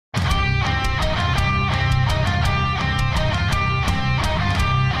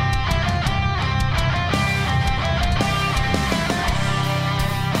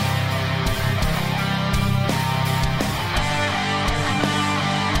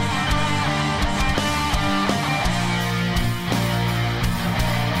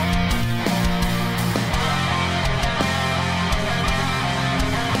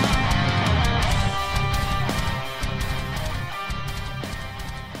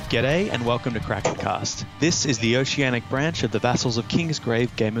G'day and welcome to Krakencast. This is the oceanic branch of the Vassals of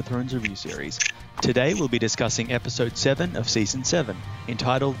Kingsgrave Game of Thrones review series. Today we'll be discussing episode 7 of season 7,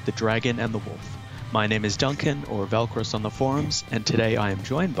 entitled The Dragon and the Wolf. My name is Duncan, or Velcros on the forums, and today I am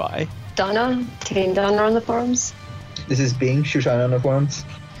joined by... Donna, Team Donna on the forums. This is Bing, Shushan on the forums.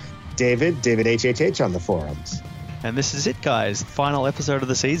 David HHH on the forums. And this is it, guys. Final episode of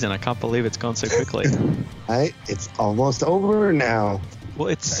the season. I can't believe it's gone so quickly. It's almost over now. Well,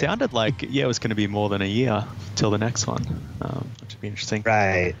 it sounded like, it was going to be more than a year till the next one, which would be interesting.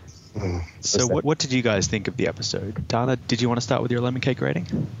 Right. So what did you guys think of the episode? Dana, did you want to start with your lemon cake rating?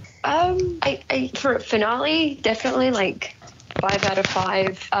 I for finale, definitely 5 out of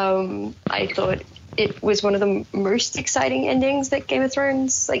 5. I thought it was one of the most exciting endings that Game of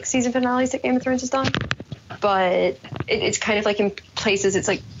Thrones, season finales that Game of Thrones has done. But it's kind of in places it's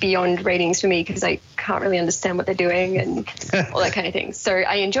beyond ratings for me because I can't really understand what they're doing and all that kind of thing. So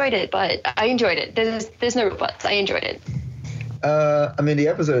I enjoyed it, There's no buts. I enjoyed it. The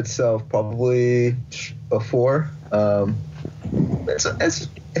episode itself, probably a 4. It's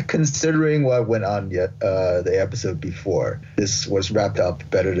considering what went on the episode before. This was wrapped up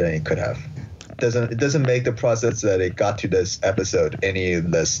better than it could have. It doesn't make the process that it got to this episode any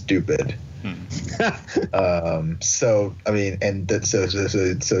less stupid. So it's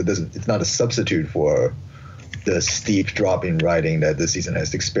not a substitute for the steep drop in writing that this season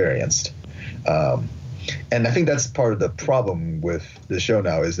has experienced. And I think that's part of the problem with the show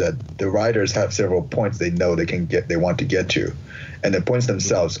now is that the writers have several points they know they want to get to, and the points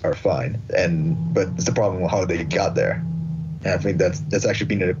themselves are fine. But it's the problem with how they got there. And I think that's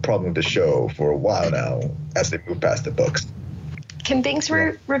actually been a problem with the show for a while now as they move past the books. Can Bing's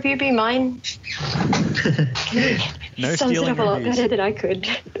review be mine? No sums stealing it up a lot reviews. better than I could.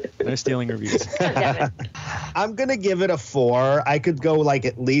 No stealing reviews. God damn it. I'm going to give it a 4. I could go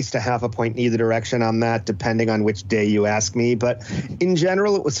at least a half a point in either direction on that, depending on which day you ask me. But in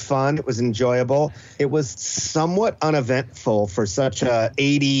general, it was fun. It was enjoyable. It was somewhat uneventful for such a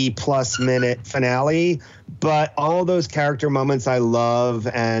 80-plus minute finale. But all those character moments I love,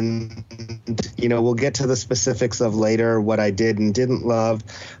 and, we'll get to the specifics of later what I did and didn't love.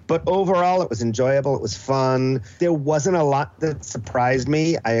 But overall, it was enjoyable. It was fun. There wasn't a lot that surprised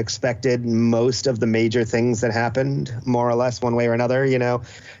me. I expected most of the major things that happened, more or less, one way or another, and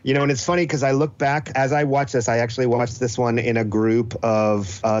it's funny because I look back as I watched this. I actually watched this one in a group of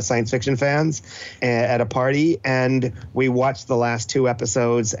science fiction fans at a party, and we watched the last 2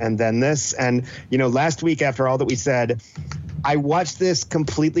 episodes and then this. And, last week after all that we said, I watched this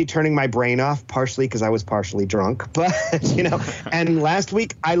completely turning my brain off, partially because I was partially drunk, but, and last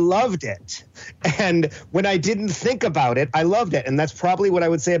week I loved it. And when I didn't think about it, I loved it. And that's probably what I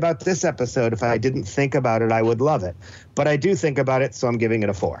would say about this episode. If I didn't think about it, I would love it. But I do think about it, so I'm giving it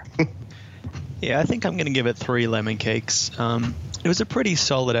a 4. Yeah, I think I'm going to give it 3 lemon cakes. It was a pretty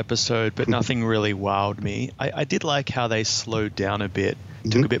solid episode, but nothing really wowed me. I did like how they slowed down a bit,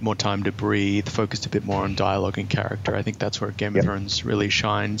 took a bit more time to breathe, focused a bit more on dialogue and character. I think that's where Game of Thrones really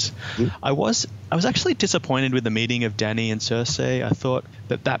shines. I was actually disappointed with the meeting of Dany and Cersei. I thought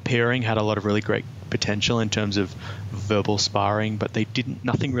that pairing had a lot of really great potential in terms of verbal sparring, but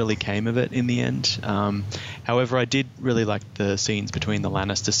nothing really came of it in the end. However, I did really like the scenes between the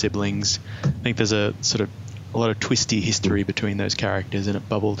Lannister siblings. I think there's a lot of twisty history between those characters, and it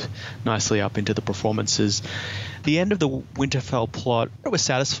bubbled nicely up into the performances. The end of the Winterfell plot, it was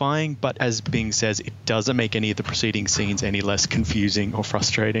satisfying, but as Bing says, it doesn't make any of the preceding scenes any less confusing or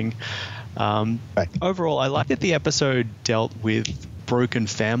frustrating. Overall, I liked that the episode dealt with broken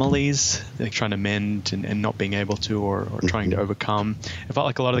families, they're trying to mend and not being able to, or trying to overcome. It felt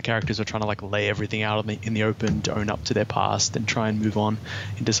like a lot of the characters were trying to lay everything out in the open to own up to their past and try and move on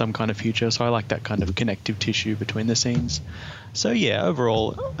into some kind of future. So I like that kind of connective tissue between the scenes. So yeah,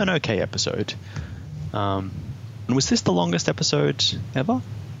 overall, an okay episode. And was this the longest episode ever?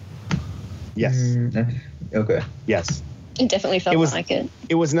 Yes. Okay. Yes. It definitely felt like it.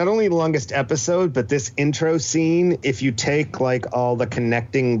 It was not only the longest episode, but this intro scene, if you take all the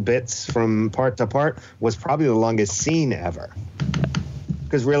connecting bits from part to part, was probably the longest scene ever.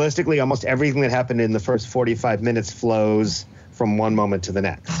 Because realistically, almost everything that happened in the first 45 minutes flows from one moment to the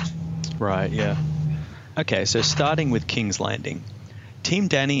next. Right, yeah. Okay, so starting with King's Landing. Team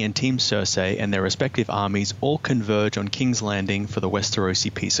Dany and Team Cersei and their respective armies all converge on King's Landing for the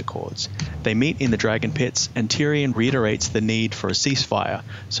Westerosi peace accords. They meet in the Dragon Pits, and Tyrion reiterates the need for a ceasefire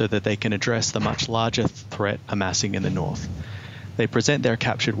so that they can address the much larger threat amassing in the north. They present their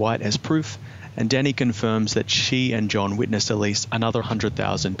captured White as proof, and Dany confirms that she and Jon witnessed at least another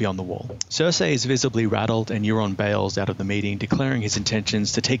 100,000 beyond the wall. Cersei is visibly rattled, and Euron bails out of the meeting, declaring his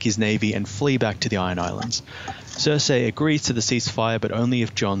intentions to take his navy and flee back to the Iron Islands. Cersei agrees to the ceasefire, but only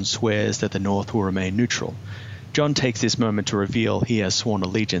if Jon swears that the North will remain neutral. Jon takes this moment to reveal he has sworn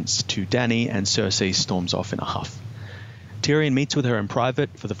allegiance to Dany, and Cersei storms off in a huff. Tyrion meets with her in private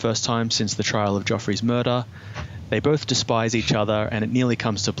for the first time since the trial of Joffrey's murder. They both despise each other, and it nearly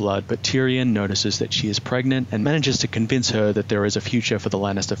comes to blood, but Tyrion notices that she is pregnant and manages to convince her that there is a future for the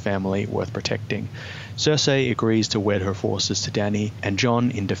Lannister family worth protecting. Cersei agrees to wed her forces to Dany, and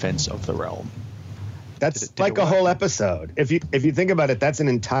Jon in defense of the realm. That's like a whole episode. If you think about it, that's an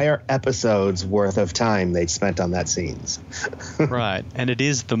entire episode's worth of time they spent on that scenes. Right, and it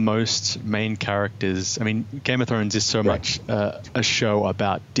is the most main characters. I mean, Game of Thrones is so much a show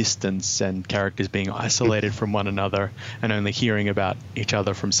about distance and characters being isolated from one another and only hearing about each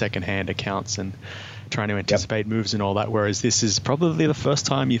other from secondhand accounts and trying to anticipate moves and all that, whereas this is probably the first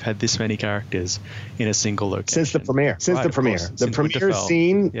time you've had this many characters in a single location. Since the premiere. The premiere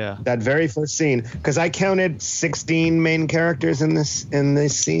scene, that very first scene, because I counted 16 main characters in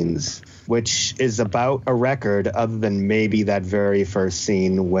these scenes, which is about a record other than maybe that very first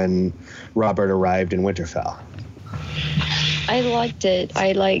scene when Robert arrived in Winterfell. I liked it.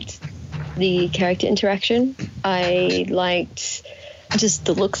 I liked the character interaction. I liked just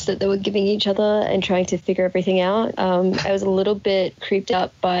the looks that they were giving each other and trying to figure everything out. I was a little bit creeped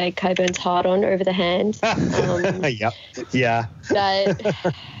out by Qyburn's hard-on over the hand. Yeah.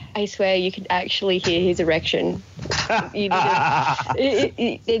 That, I swear, you could actually hear his erection. It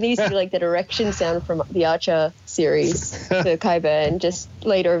needs to be like that erection sound from the Archer series for Qyburn, just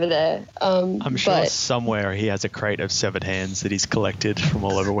laid over there. I'm sure somewhere he has a crate of severed hands that he's collected from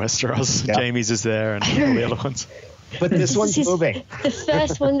all over Westeros. Yep. Jamie's is there and all the other ones. But this one's moving. The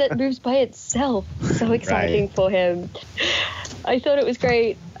first one that moves by itself. So exciting for him. I thought it was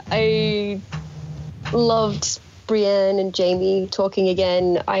great. I loved Brienne and Jamie talking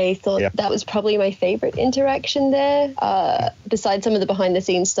again. I thought that was probably my favorite interaction there, besides some of the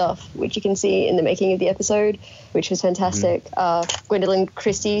behind-the-scenes stuff, which you can see in the making of the episode, which was fantastic. Gwendolyn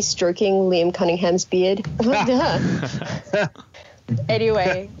Christie stroking Liam Cunningham's beard.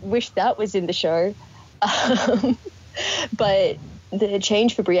 Anyway, wish that was in the show. But the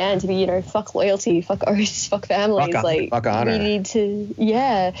change for Brienne to be, fuck loyalty, fuck oaths, fuck families, fuck honor. We need to,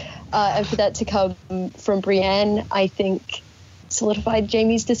 and for that to come from Brienne, I think solidified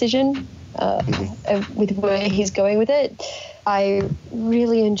Jamie's decision with where he's going with it. I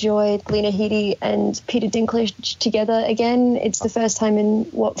really enjoyed Lena Headey and Peter Dinklage together again. It's the first time in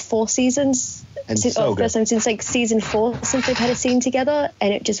 4 seasons. First time since season 4 since they've had a scene together,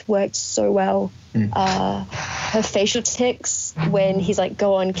 and it just worked so well. Her facial tics when he's like,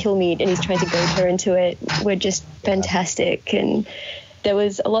 go on, kill me, and he's trying to goad her into it, were just fantastic. And there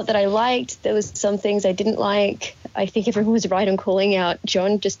was a lot that I liked. There was some things I didn't like. I think everyone was right on calling out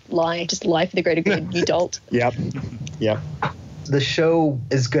Jon, just lie for the greater good, you dolt. Yep. The show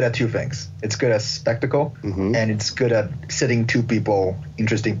is good at two things. It's good at spectacle, and it's good at sitting two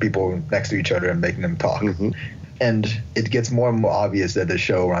interesting people next to each other and making them talk. And it gets more and more obvious that the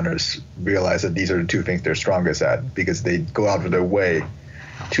showrunners realize that these are the two things they're strongest at, because they go out of their way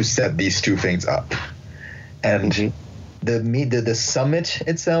to set these two things up. And the summit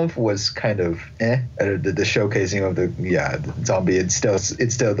itself was kind of the showcasing of the zombie. It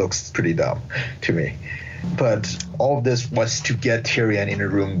still looks pretty dumb to me. But all of this was to get Tyrion in a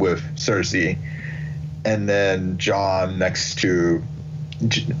room with Cersei, and then Jon next to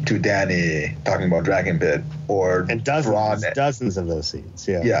Dany talking about Dragon Pit, and dozens of those scenes.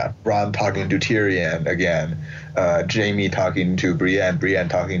 Bronn talking to Tyrion again, Jamie talking to Brienne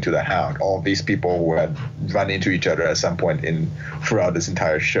talking to the Hound. All of these people who had run into each other at some point throughout this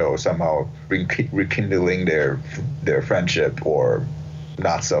entire show, somehow rekindling their friendship, or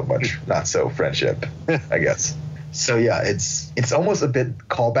not so friendship, I guess. So it's almost a bit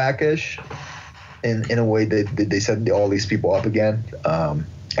callback-ish in a way that they set all these people up again.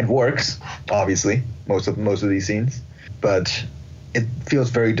 It works, obviously, most of these scenes, but it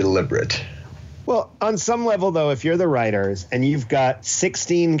feels very deliberate. Well, on some level, though, if you're the writers and you've got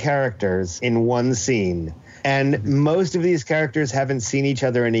 16 characters in one scene, and most of these characters haven't seen each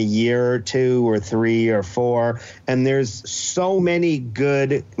other in a year or 2 or 3 or 4, and there's so many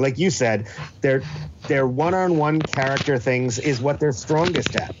good, like you said, they're their one-on-one character things is what they're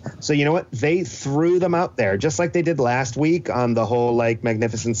strongest at. So you know what? They threw them out there, just like they did last week on the whole like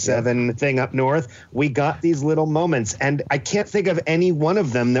Magnificent Seven thing up north. We got these little moments, and I can't think of any one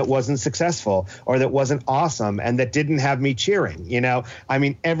of them that wasn't successful or that wasn't awesome and that didn't have me cheering. You know, I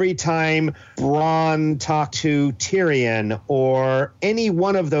mean, every time Bronn talked to Tyrion or any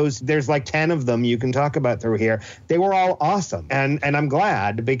one of those, there's like 10 of them you can talk about through here. They were all awesome, and I'm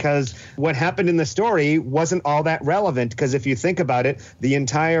glad, because what happened in the story wasn't all that relevant, because if you think about it, the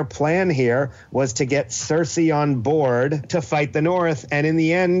entire plan here was to get Cersei on board to fight the North, and in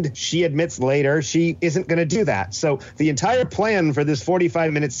the end, she admits later she isn't going to do that. So the entire plan for this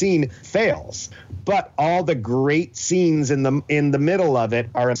 45-minute scene fails. But all the great scenes in the middle of it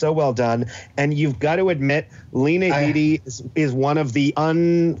are so well done, and you've got to admit, Lena Headey is one of the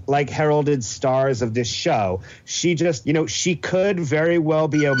heralded stars of this show. She just, you know, she could very well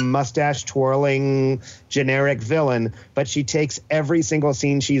be a mustache twirling generic villain, but she takes every single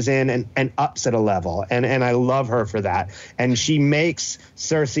scene she's in and ups it a level, and I love her for that. And she makes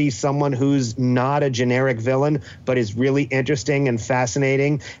Cersei someone who's not a generic villain, but is really interesting and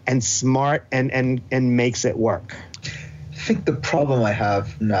fascinating and smart and makes it work. I think the problem I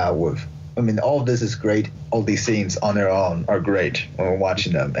have now all of this is great. All these scenes on their own are great when we're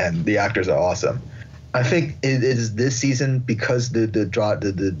watching them, and the actors are awesome. I think it is this season, because the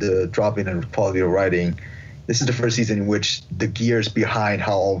drop in quality of writing. This is the first season in which the gears behind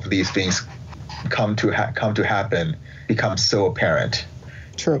how all of these things come to happen become so apparent.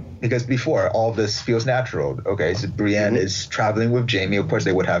 True. Because before, all of this feels natural. Okay, so Brienne is traveling with Jaime. Of course,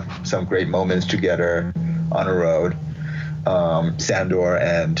 they would have some great moments together on the road. Sandor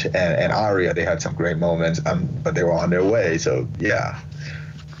and Arya, they had some great moments, but they were on their way. So yeah.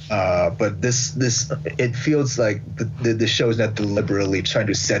 But this it feels like the show's not deliberately trying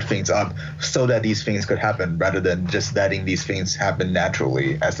to set things up so that these things could happen, rather than just letting these things happen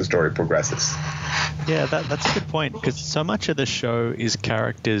naturally as the story progresses. Yeah, that's a good point, because so much of the show is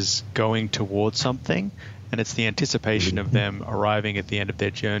characters going towards something, and it's the anticipation of them arriving at the end of their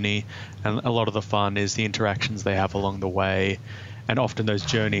journey, and a lot of the fun is the interactions they have along the way. And often those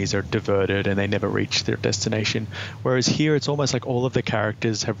journeys are diverted and they never reach their destination. Whereas here, it's almost like all of the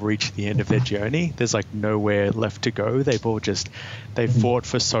characters have reached the end of their journey. There's like nowhere left to go. They've fought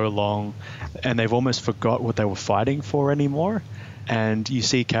for so long, and they've almost forgot what they were fighting for anymore. And you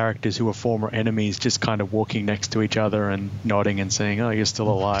see characters who are former enemies just kind of walking next to each other and nodding and saying, "Oh, you're still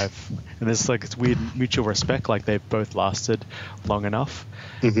alive." And there's like this weird mutual respect, like they've both lasted long enough.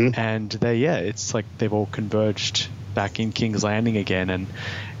 And it's like they've all converged back in King's Landing again,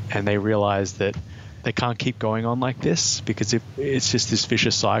 and they realize that they can't keep going on like this, because it's just this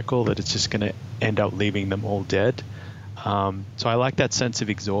vicious cycle that it's just going to end up leaving them all dead. So I like that sense of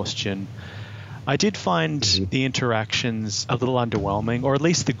exhaustion. I did find the interactions a little underwhelming, or at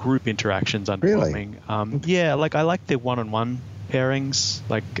least the group interactions underwhelming. Really? Like I like the one-on-one pairings,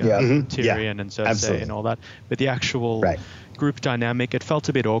 like Tyrion and Cersei and all that, but the actual group dynamic, it felt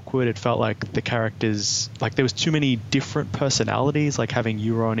a bit awkward. It felt like the characters, like there was too many different personalities, like having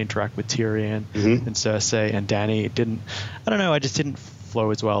Euron interact with Tyrion and Cersei and Dany. I just didn't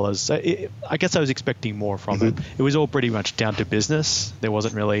flow as well as I guess I was expecting more from it. It was all pretty much down to business. There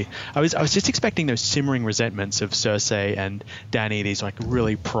wasn't really, I was just expecting those simmering resentments of Cersei and Dany, these like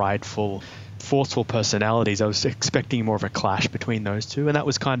really prideful, forceful personalities. I was expecting more of a clash between those two, and that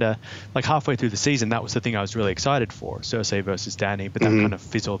was kind of like halfway through the season, that was the thing I was really excited for, Cersei versus Dany, but that kind of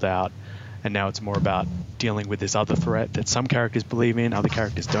fizzled out, and now it's more about dealing with this other threat that some characters believe in, other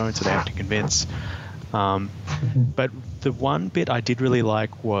characters don't, so they have to convince. But the one bit I did really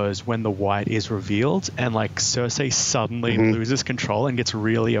like was when the White is revealed and like Cersei suddenly loses control and gets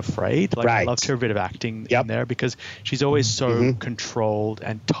really afraid. Like I loved her bit of acting in there, because she's always so controlled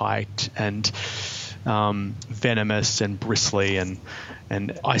and tight and venomous and bristly and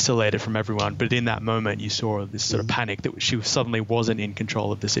isolated from everyone. But in that moment, you saw this sort of panic that she suddenly wasn't in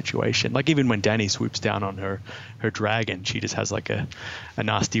control of the situation. Like even when Dany swoops down on her dragon, she just has like a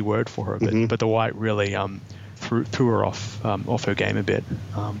nasty word for her. But the White really threw her off her game a bit.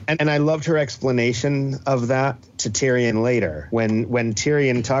 And I loved her explanation of that to Tyrion later, when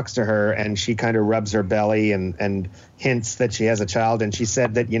Tyrion talks to her and she kind of rubs her belly and hints that she has a child, and she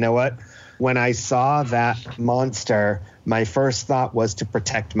said that, you know what, when I saw that monster, my first thought was to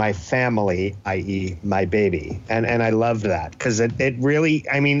protect my family, i.e. my baby. And I loved that, because it really,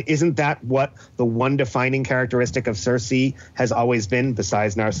 I mean, isn't that what the one defining characteristic of Cersei has always been,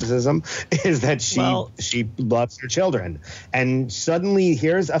 besides narcissism, is that she loves her children. And suddenly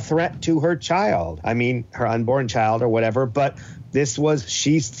here's a threat to her child. I mean, her unborn child or whatever, but this was,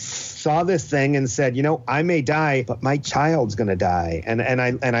 she saw this thing and said, you know, I may die, but my child's going to die. And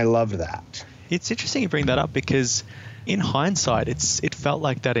I loved that. It's interesting you bring that up because in hindsight, it felt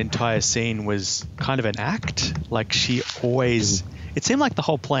like that entire scene was kind of an act. Like she always, it seemed like the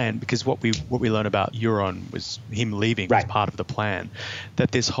whole plan, because what we learned about Euron was him leaving was part of the plan.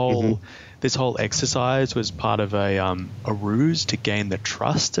 That this whole exercise was part of a ruse to gain the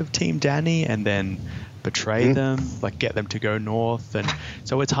trust of Team Dany and then betray them, like get them to go north. And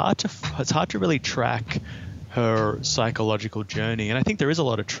so it's hard to really track her psychological journey, and I think there is a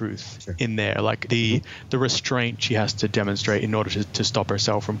lot of truth in there, like the restraint she has to demonstrate in order to stop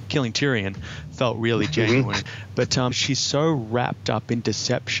herself from killing Tyrion felt really genuine. But she's so wrapped up in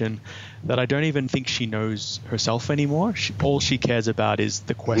deception that I don't even think she knows herself anymore. All she cares about is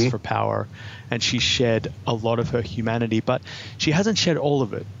the quest for power, and she shed a lot of her humanity, but she hasn't shed all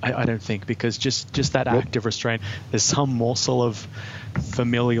of it, I don't think, because just that act of restraint, there's some morsel of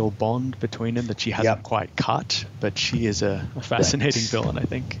familial bond between them that she hasn't quite cut, but she is a fascinating villain, I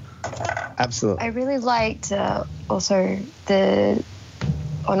think. Absolutely. I really liked also on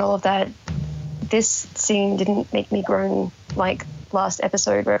all of that, this scene didn't make me groan like last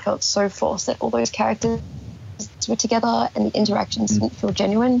episode where it felt so forced that all those characters were together and the interactions didn't feel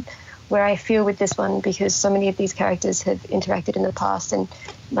genuine, where I feel with this one, because so many of these characters have interacted in the past, and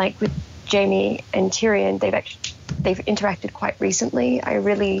like with Jaime and Tyrion, they've interacted quite recently. I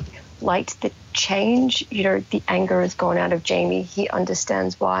really liked the change. You know, the anger has gone out of Jaime. He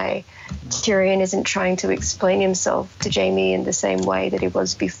understands why Tyrion isn't trying to explain himself to Jaime in the same way that he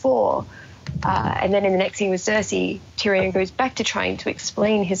was before. And then in the next scene with Cersei, Tyrion goes back to trying to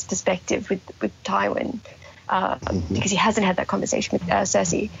explain his perspective with Tywin, because he hasn't had that conversation with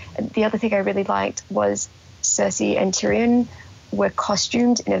Cersei. And the other thing I really liked was Cersei and Tyrion were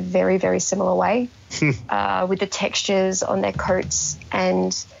costumed in a very, very similar way, with the textures on their coats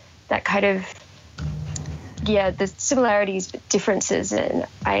and that kind of, the similarities but differences. And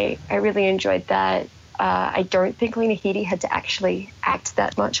I really enjoyed that. I don't think Lena Headey had to actually act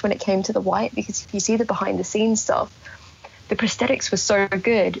that much when it came to the white, because if you see the behind-the-scenes stuff, the prosthetics were so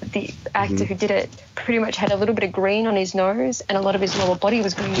good. The actor who did it pretty much had a little bit of green on his nose and a lot of his lower body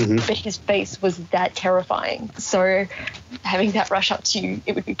was green, but his face was that terrifying. So having that rush up to you,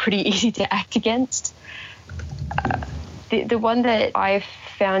 it would be pretty easy to act against. The one that I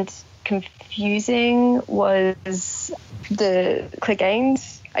found confusing was the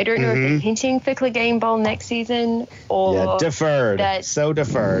Cleganes. I don't know if they're hinting for Clegane Bowl next season or deferred. So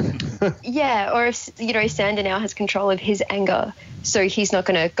deferred. Or if Sandor now has control of his anger, so he's not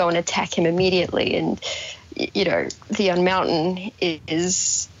going to go and attack him immediately, and the Unmountain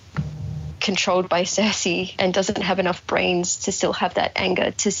is controlled by Cersei and doesn't have enough brains to still have that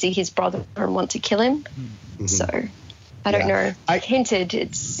anger to see his brother and want to kill him. So I don't know. I hinted.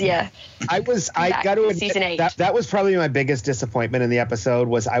 It's I got to admit, season 8. That was probably my biggest disappointment in the episode.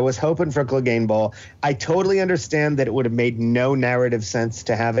 Was I was hoping for Clegane Bowl. I totally understand that it would have made no narrative sense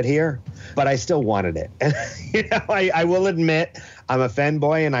to have it here, but I still wanted it. And I will admit I'm a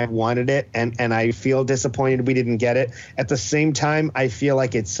fanboy and I wanted it, and I feel disappointed we didn't get it. At the same time, I feel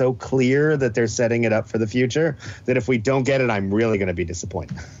like it's so clear that they're setting it up for the future that if we don't get it, I'm really going to be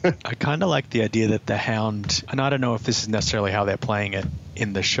disappointed. I kind of like the idea that the Hound, and I don't know if this is necessarily how they're playing it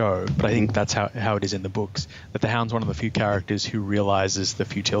in the show, but I think that's how it is in the books, that the Hound's one of the few characters who realizes the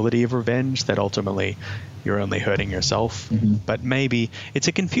futility of revenge, that ultimately you're only hurting yourself. But maybe it's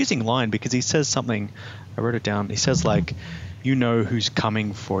a confusing line, because he says something, I wrote it down, he says like, you know who's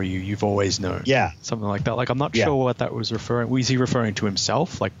coming for you, you've always known. Yeah. Something like that. Like, I'm not sure what that was referring. Was he referring to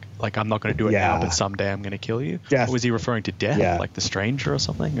himself? Like I'm not going to do it now, but someday I'm going to kill you? Or was he referring to death, like the stranger or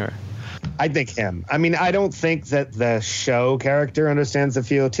something? Or I think him. I mean, I don't think that the show character understands the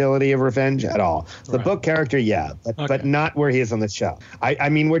futility of revenge at all. The book character, but not where he is on the show.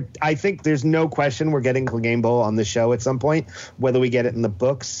 I think there's no question we're getting Clegane Bowl on the show at some point. Whether we get it in the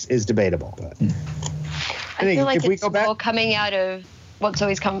books is debatable. But I feel like it's more coming out of what's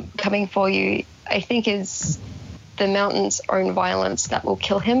always coming for you, I think, is the Mountain's own violence that will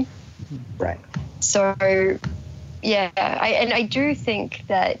kill him. Right. So, I do think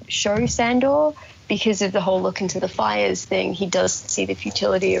that show Sandor, because of the whole look into the fires thing, he does see the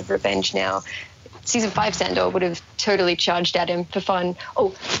futility of revenge now. Season 5 Sandor would have totally charged at him for fun.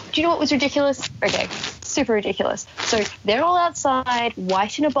 Oh, do you know what was ridiculous? Okay, super ridiculous. So they're all outside,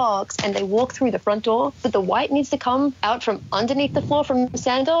 White in a box, and they walk through the front door, but the White needs to come out from underneath the floor from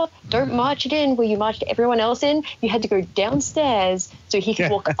Sandor. Don't march it in where you marched everyone else in. You had to go downstairs so he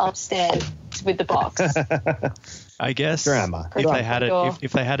could walk upstairs with the box. I guess Drama. if they had it,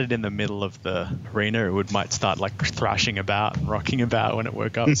 if they had it in the middle of the arena, it might start like thrashing about and rocking about when it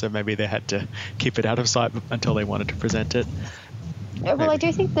woke up. So maybe they had to keep it out of sight until they wanted to present it. Well, I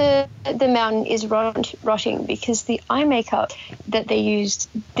do think the mountain is rotting because the eye makeup that they used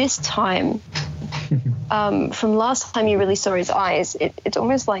this time, from last time you really saw his eyes, it's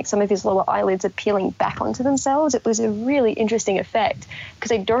almost like some of his lower eyelids are peeling back onto themselves. It was a really interesting effect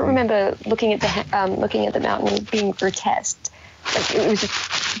because I don't remember looking at the mountain being grotesque. Like, it was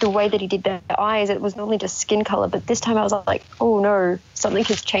just the way that he did the eyes. It was normally just skin color, but this time I was like, oh no, something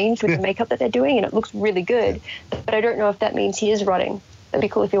has changed with the makeup that they're doing, and it looks really good. But I don't know if that means he is rotting. That'd be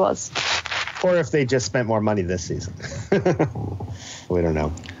cool if he was. Or if they just spent more money this season. We don't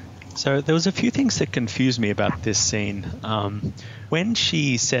know. So there was a few things that confused me about this scene. When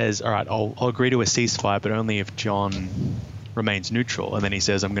she says, all right, I'll agree to a ceasefire, but only if John remains neutral, and then he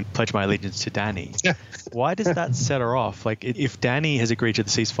says, I'm going to pledge my allegiance to Dany. Why does that set her off? Like, if Dany has agreed to the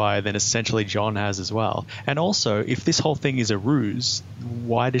ceasefire, then essentially John has as well. And also, if this whole thing is a ruse,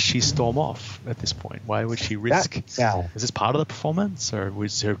 why does she storm off at this point? Why would she risk? Is this part of the performance, or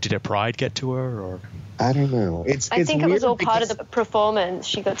did her pride get to her? Or I don't know. I think it was all part of the performance.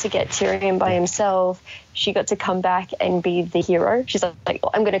 She got to get Tyrion by himself. She got to come back and be the hero. She's like,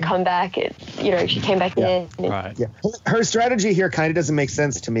 I'm going to come back. She came back in. Right. Yeah. Her strategy here kind of doesn't make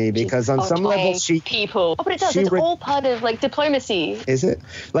sense to me because on some level people. Oh, but it does. It's all part of like diplomacy. Is it?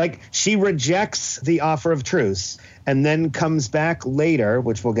 Like she rejects the offer of truce and then comes back later,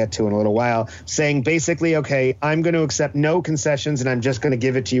 which we'll get to in a little while, saying basically, okay, I'm going to accept no concessions and I'm just going to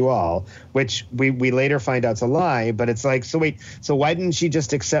give it to you all, which we later find out's a lie. But it's like, so wait, so why didn't she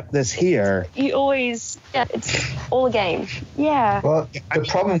just accept this here? You always, it's all a game. Yeah. Well, the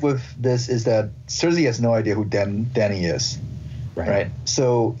problem with this is that Cersei has no idea who Dany is. Right.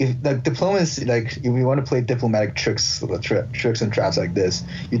 So if like diplomacy, like if you want to play diplomatic tricks and traps like this,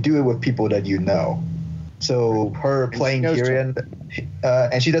 you do it with people that you know. So her playing Tyrion,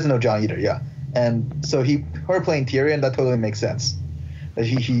 and she doesn't know Jon either, yeah. And so her playing Tyrion, that totally makes sense. That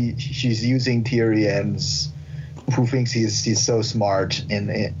she's using Tyrion's, who thinks he's so smart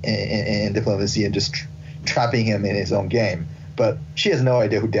in diplomacy and just trapping him in his own game. But she has no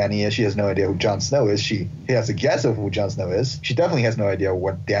idea who Dany is. She has no idea who Jon Snow is. She has a guess of who Jon Snow is. She definitely has no idea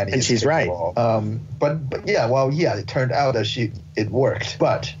what Dany is. And she's right. But it turned out that it worked.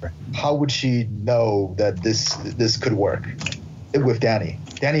 But how would she know that this could work with Dany?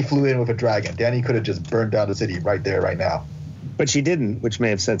 Dany flew in with a dragon. Dany could have just burned down the city right there, right now. But she didn't, which may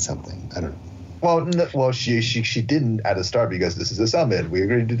have said something. I don't know. Well, she didn't at the start because this is a summit. We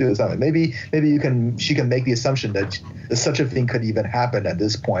agreed to do the summit. Maybe she can make the assumption that such a thing could even happen at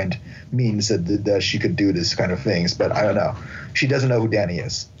this point means that she could do this kind of things. But I don't know. She doesn't know who Dany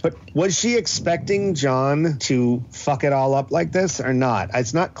is. But was she expecting Jon to fuck it all up like this or not?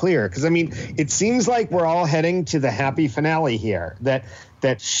 It's not clear because I mean, it seems like we're all heading to the happy finale here. That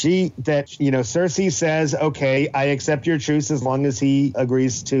Cersei says, okay, I accept your truce as long as he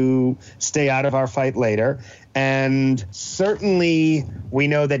agrees to stay out of our fight later. And certainly we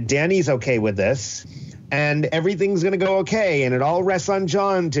know that Dany's okay with this and everything's going to go okay. And it all rests on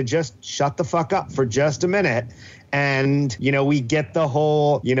Jon to just shut the fuck up for just a minute. And, we get the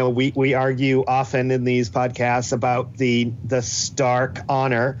whole, we argue often in these podcasts about the Stark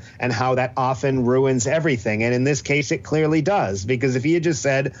honor and how that often ruins everything. And in this case, it clearly does, because if he had just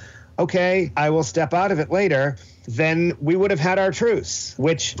said, okay, I will step out of it later, then we would have had our truce,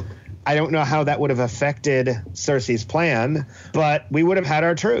 which I don't know how that would have affected Cersei's plan, but we would have had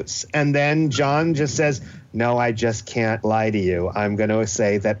our truce. And then Jon just says, no, I just can't lie to you. I'm going to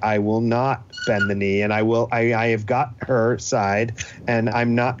say that I will not bend the knee, and I have got her side, and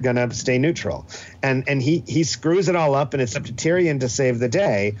I'm not going to stay neutral. And he screws it all up, and it's up to Tyrion to save the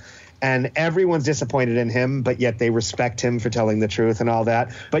day. And everyone's disappointed in him, but yet they respect him for telling the truth and all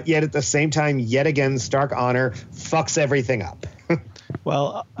that. But yet at the same time, yet again, Stark honor fucks everything up.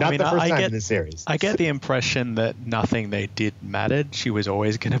 Well, not the first time in the series. I get the impression that nothing they did mattered. She was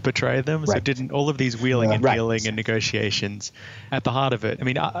always going to betray them. So didn't all of these wheeling and dealing and negotiations at the heart of it? I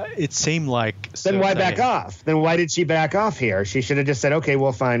mean, it seemed like... Then why back off? Then why did she back off here? She should have just said, okay,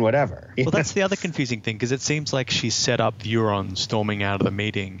 well, fine, whatever. Well, that's the other confusing thing, because it seems like she set up Euron storming out of the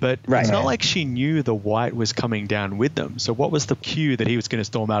meeting. But it's not like she knew the White was coming down with them. So what was the cue that he was going to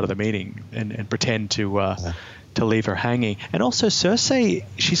storm out of the meeting and pretend to leave her hanging? And also Cersei,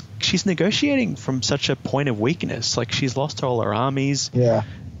 she's negotiating from such a point of weakness. Like, she's lost all her armies. Yeah.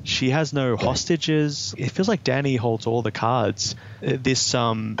 She has no hostages. It feels like Dany holds all the cards. This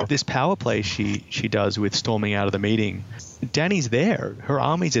power play she does with storming out of the meeting. Dany's there. Her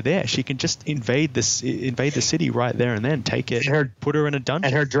armies are there. She can just invade the city right there and then take it. Put her in a dungeon.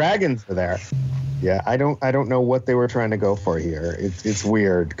 And her dragons are there. Yeah, I don't know what they were trying to go for here. It's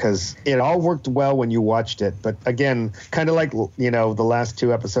weird because it all worked well when you watched it, but again, kind of like the last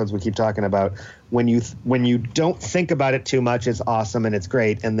 2 episodes we keep talking about. When you don't think about it too much, it's awesome and it's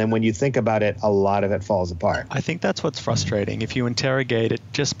great, and then when you think about it, a lot of it falls apart. I think that's what's frustrating. If you interrogate it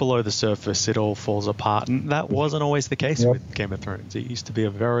just below the surface, it all falls apart, and that wasn't always the case with Game of Thrones. It used to be a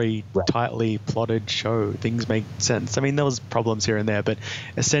very tightly plotted show. Things made sense. I mean, there was problems here and there, but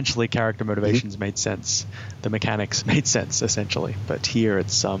essentially character motivations made sense. The mechanics made sense, essentially. But here it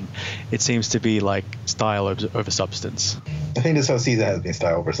seems to be like style over substance. I think this whole season has been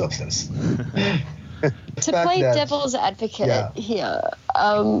style over substance. To play devil's advocate here,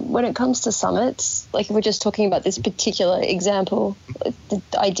 when it comes to summits, like if we're just talking about this particular example, the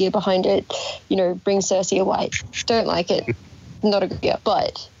idea behind it, bring Cersei a white. Don't like it. Not a good idea.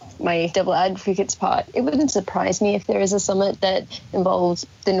 But my devil advocate's part, it wouldn't surprise me if there is a summit that involves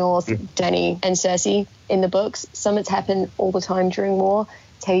the North, Dany, and Cersei in the books. Summits happen all the time during war.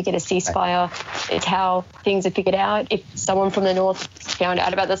 It's how you get a ceasefire. It's how things are figured out. If someone from the North found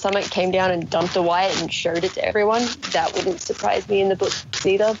out about the summit, came down and dumped a white and showed it to everyone, that wouldn't surprise me in the books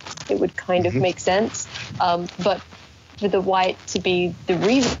either. It would kind of make sense. But for the white to be the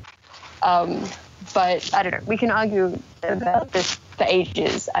reason, but I don't know. We can argue about this for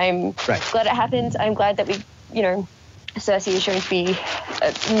ages. I'm glad it happened. I'm glad that we, Cersei is shown to be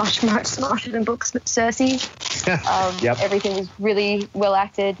much, much smarter than books Cersei. Everything was really well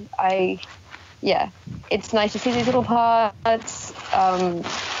acted. It's nice to see these little parts.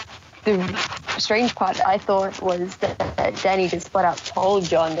 The strange part I thought was that Dany just flat out told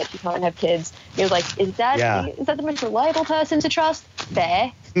Jon that she can't have kids. He was like, is that the most reliable person to trust?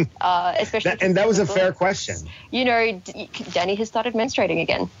 Fair. Especially and that was a fair question. Dany has started menstruating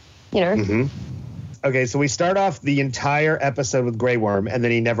again. Okay, so we start off the entire episode with Grey Worm, and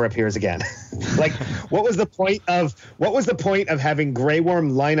then he never appears again. Like, what was the point of having Grey Worm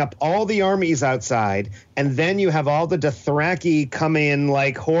line up all the armies outside, and then you have all the Dothraki come in,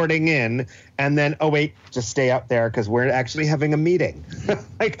 like, hoarding in, and then, oh, wait, just stay out there because we're actually having a meeting.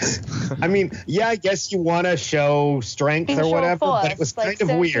 I guess you want to show strength or whatever, but it was kind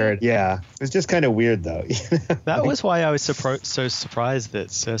of weird. Yeah, it was just kind of weird, though. That was why I was so surprised that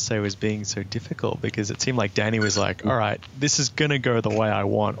Cersei was being so difficult, because it seemed like Dany was like, all right, this is going to go the way I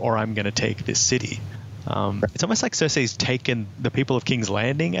want, or I'm going to take this city. It's almost like Cersei's taken the people of King's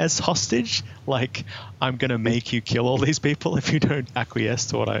Landing as hostage. Like, I'm going to make you kill all these people if you don't acquiesce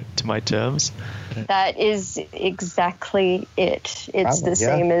to my terms. That is exactly it. It's the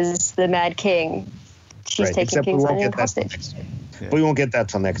same as the Mad King. She's taking King's Landing hostage. We won't get that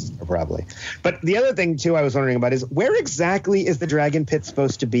till next year, probably. But the other thing, too, I was wondering about is where exactly is the Dragon Pit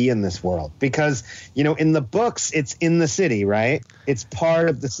supposed to be in this world? Because, in the books, it's in the city, right? It's part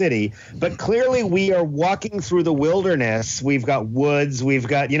of the city. But clearly we are walking through the wilderness. We've got woods. We've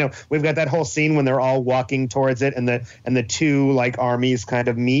got that whole scene when they're all walking towards it and the two, like, armies kind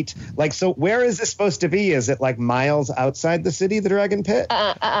of meet. Like, so where is this supposed to be? Is it, like, miles outside the city, the Dragon Pit?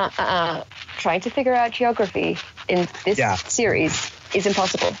 Trying to figure out geography in this series is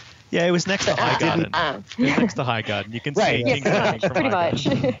impossible. Yeah, it was next to Highgarden. It was next to Highgarden. You can see King's Landing from pretty much.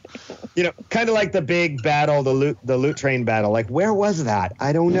 Kind of like the big battle, the loot train battle. Like, where was that?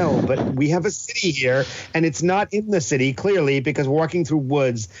 I don't know. But we have a city here, and it's not in the city, clearly, because we're walking through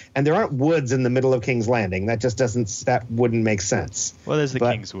woods, and there aren't woods in the middle of King's Landing. That wouldn't make sense. Well, there's the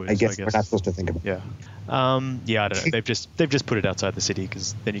King's Woods. I guess we're not supposed to think about it. Yeah. I don't know. They've just put it outside the city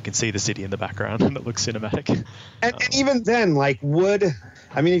because then you can see the city in the background and it looks cinematic. And even then, like,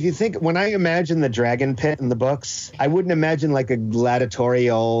 if you think, when I imagine the Dragon Pit in the books, I wouldn't imagine like a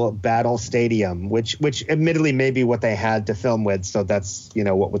gladiatorial battle stadium, which admittedly may be what they had to film with. So that's,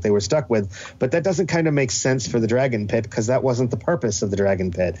 what they were stuck with. But that doesn't kind of make sense for the Dragon Pit because that wasn't the purpose of the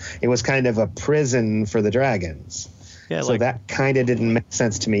Dragon Pit. It was kind of a prison for the dragons. Yeah, so that kind of didn't make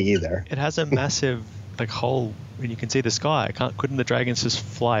sense to me either. It has a massive hole and you can see the sky. Couldn't the dragons just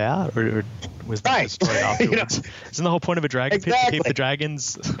fly out, or was that destroyed afterwards? Isn't the whole point of a dragon pit to keep the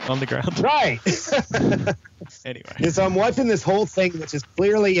dragons on the ground? Right. Anyway. So I'm watching this whole thing, which is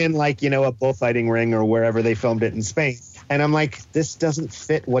clearly in a bullfighting ring or wherever they filmed it in Spain. And I'm like, this doesn't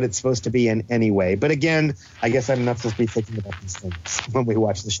fit what it's supposed to be in any way. But again, I guess I'm not supposed to be thinking about these things when we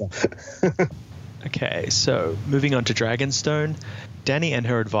watch the show. Okay, so moving on to Dragonstone. Dany and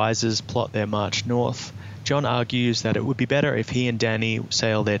her advisors plot their march north. Jon argues that it would be better if he and Dany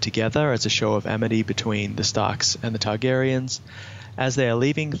sail there together as a show of amity between the Starks and the Targaryens. As they are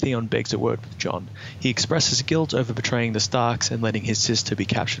leaving, Theon begs a word with Jon. He expresses guilt over betraying the Starks and letting his sister be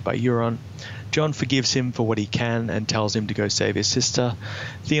captured by Euron. Jon forgives him for what he can and tells him to go save his sister.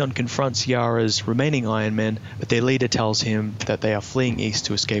 Theon confronts Yara's remaining Iron Men, but their leader tells him that they are fleeing east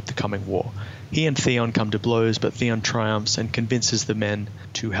to escape the coming war. He and Theon come to blows, but Theon triumphs and convinces the men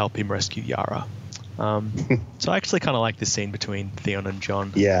to help him rescue Yara. So I actually kind of like this scene between Theon and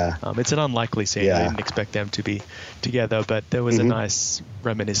Jon. Yeah. It's an unlikely scene. Yeah. I didn't expect them to be together, but there was a nice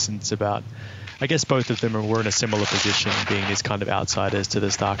reminiscence about, I guess both of them were in a similar position, being these kind of outsiders to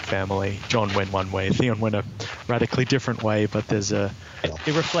the Stark family. Jon went one way, Theon went a radically different way, but it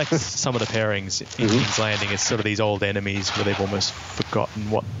reflects some of the pairings in King's Landing. It's sort of these old enemies where they've almost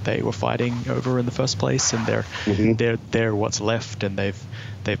forgotten what they were fighting over in the first place, and they're what's left, and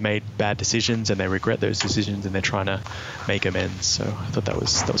they've made bad decisions and they regret those decisions and they're trying to make amends. So I thought that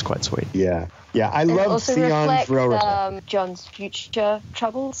was quite sweet. Yeah. I love Theon's role. Jon's future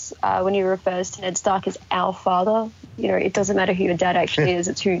troubles when he refers to Ned Stark as our father. You know, it doesn't matter who your dad actually is,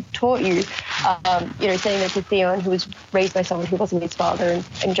 it's who taught you. Saying that to Theon, who was raised by someone who wasn't his father,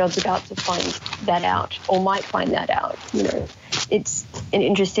 and Jon's about to find that out, or might find that out. You know, it's an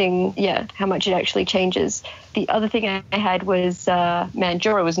interesting, how much it actually changes. The other thing I had was,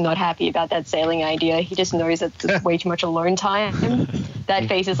 Jorah was not happy about that sailing idea. He just knows that there's way too much alone time. That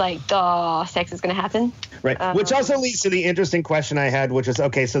face is like, sex is going to happen. Right. Which also leads to the interesting question I had, which is,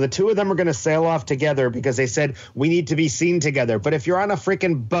 okay, so the two of them are going to sail off together because they said we need to be seen together. But if you're on a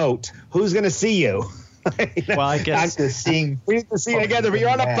freaking boat, who's going to see you? Well, I guess we need to see you together, but you're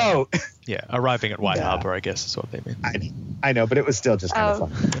on a boat. Yeah, arriving at White Harbor, I guess is what they mean. I know, but it was still just kind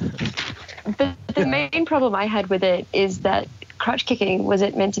of fun. But the main problem I had with it is that crotch kicking, was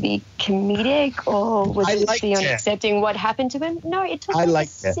it meant to be comedic, or was it Theon accepting what happened to him? No, it took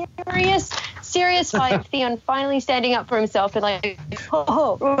a serious fight. Theon finally standing up for himself and like,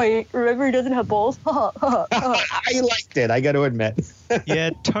 wait, remember he doesn't have balls? I liked it, I got to admit. Yeah,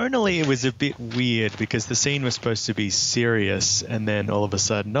 tonally it was a bit weird because the scene was supposed to be serious, and then all of a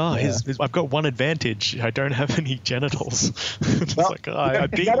sudden, I've got one advantage. I don't have any genitals. It's like, I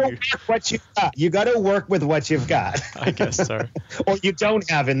beat you. You got to work with what you've got. I guess so. Or you don't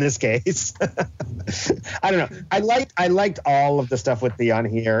have in this case. I don't know. I liked all of the stuff with Theon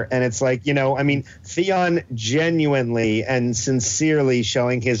here, and it's like, Theon genuinely and sincerely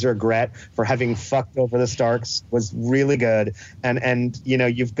showing his regret for having fucked over the Starks was really good. And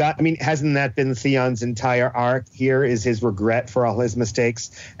you've got, hasn't that been Theon's entire arc? Here is his regret for all his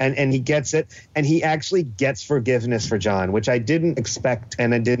mistakes, and he gets it, and he actually gets forgiveness for Jon, which I didn't expect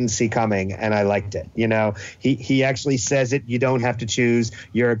and I didn't see coming, and I liked it. He actually says it. You don't have to choose.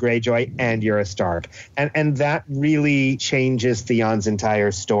 You're a Greyjoy and you're a Stark, and that really changes Theon's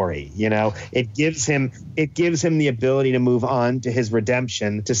entire story. It gives him the ability to move on to his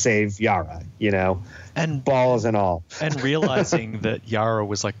redemption to save Yara. And balls and all. And realizing that Yara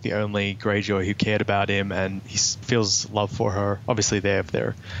was like the only Greyjoy who cared about him, and he feels love for her. Obviously they have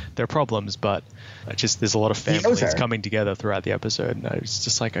their problems, but there's a lot of families coming together throughout the episode, and it's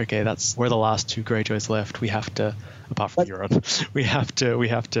just like, okay, we're the last two Greyjoys left. We have to, apart from Euron, we have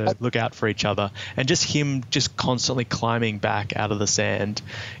to look out for each other. And just him just constantly climbing back out of the sand,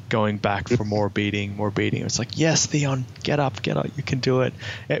 going back for more beating. It's like, yes, Theon, get up, you can do it.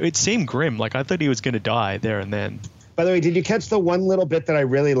 It seemed grim. Like I thought he was going to die there and then. By the way, did you catch the one little bit that I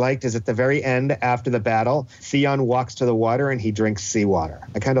really liked is at the very end after the battle, Theon walks to the water and he drinks seawater.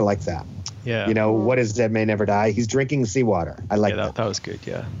 I kind of like that. Yeah. What is dead may never die. He's drinking seawater. I like that. That was good,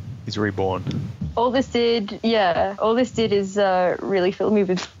 yeah. He's reborn. All this did is really fill me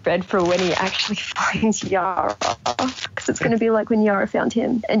with dread for when he actually finds Yara, because it's going to be like when Yara found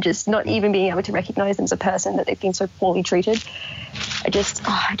him, and just not even being able to recognize them as a person that they've been so poorly treated. I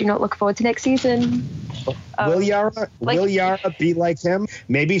do not look forward to next season. Will Yara be like him?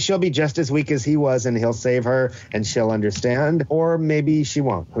 Maybe she'll be just as weak as he was and he'll save her and she'll understand, or maybe she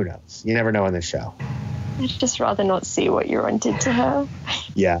won't. Who knows? You never know in this show. I'd just rather not see what Euron did to her.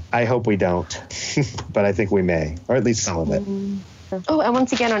 Yeah, I hope we don't. But I think we may, or at least some of it. Oh, and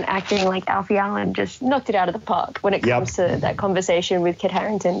once again on acting, like Alfie Allen just knocked it out of the park when it comes to that conversation with Kit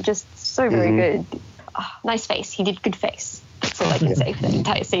Harington. Just so very good. Oh, nice face. He did good face. That's all I can say for that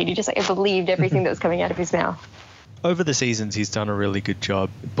entire scene. He just I believed everything that was coming out of his mouth. over the seasons, he's done a really good job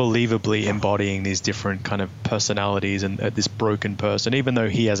believably embodying these different kind of personalities and this broken person, even though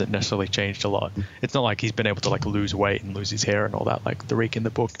he hasn't necessarily changed a lot. It's not like he's been able to like lose weight and lose his hair and all that, like the Reek in the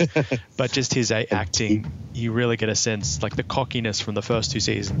book. But just his acting, you really get a sense, like the cockiness from the first 2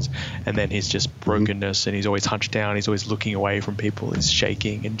 seasons, and then his just brokenness, and he's always hunched down, he's always looking away from people, he's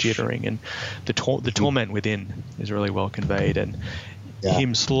shaking and jittering, and the torment within is really well conveyed. And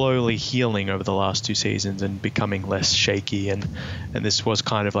him slowly healing over the last 2 seasons and becoming less shaky, and this was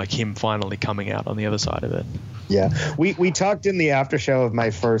kind of like him finally coming out on the other side of it. Yeah, we talked in the after show of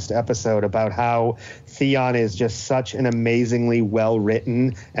my first episode about how Theon is just such an amazingly well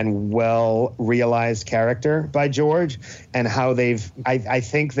written and well realized character by George, and how I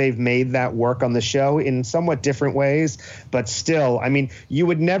think they've made that work on the show in somewhat different ways, but still, I mean, you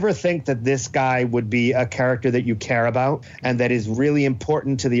would never think that this guy would be a character that you care about and that is really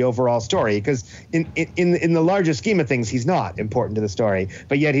important to the overall story, because in the larger scheme of things, he's not important to the story,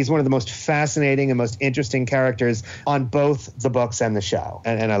 but yet he's one of the most fascinating and most interesting characters on both the books and the show,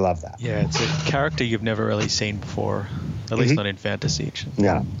 and I love that. Yeah, it's a character you've never really seen before, at least not in fantasy.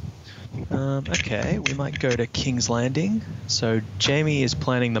 Yeah. Okay, we might go to King's Landing. So Jaime is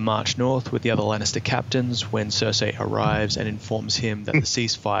planning the march north with the other Lannister captains when Cersei arrives and informs him that the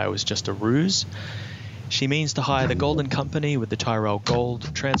ceasefire was just a ruse. She means to hire the Golden Company with the Tyrell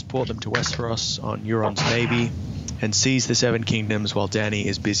Gold, transport them to Westeros on Euron's navy, and seize the Seven Kingdoms while Dany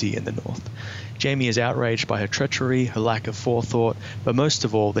is busy in the north. Jaime is outraged by her treachery, her lack of forethought, but most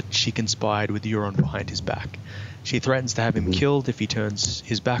of all that she conspired with Euron behind his back. She threatens to have him killed if he turns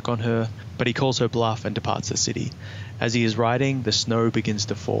his back on her, but he calls her bluff and departs the city. As he is riding, the snow begins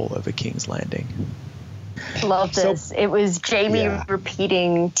to fall over King's Landing. Love this. So, it was Jaime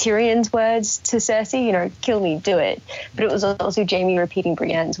repeating Tyrion's words to Cersei, you know, kill me, do it. But it was also Jaime repeating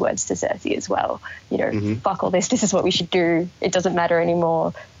Brienne's words to Cersei as well. You know, fuck all this is what we should do. It doesn't matter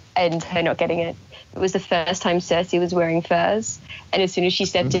anymore. And her not getting it. It was the first time Cersei was wearing furs. And as soon as she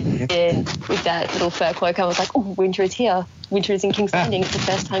stepped in with that little fur cloak, I was like, oh, winter is here. Winter is in King's Landing. It's the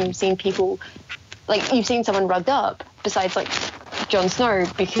first time you've seen people, like, you've seen someone rugged up, besides, like, Jon Snow,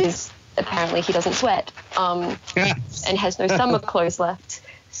 because apparently he doesn't sweat and has no summer clothes left.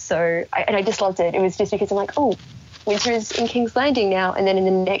 So, I just loved it. It was just because I'm like, oh, winter is in King's Landing now. And then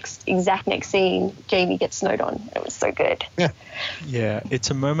in the exact next scene, Jaime gets snowed on. It was so good. Yeah, it's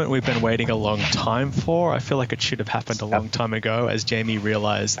a moment we've been waiting a long time for. I feel like it should have happened a long time ago as Jaime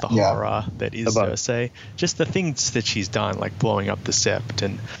realized the horror that is Cersei. Just the things that she's done, like blowing up the Sept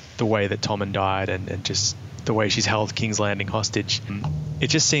and the way that Tommen died and just the way she's held King's Landing hostage. It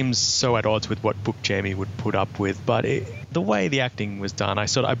just seems so at odds with what Book Jaime would put up with. But the way the acting was done,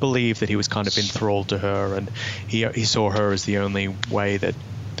 I believe that he was kind of enthralled to her, and he saw her as the only way that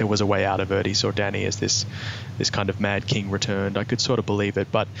there was a way out of it. He saw Dany as this kind of mad king returned. I could sort of believe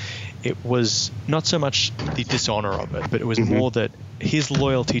it, but it was not so much the dishonor of it, but it was more that his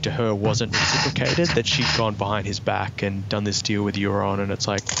loyalty to her wasn't reciprocated, that she'd gone behind his back and done this deal with Euron, and it's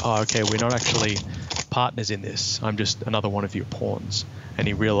like, oh, okay, we're not actually partners in this. I'm just another one of your pawns. And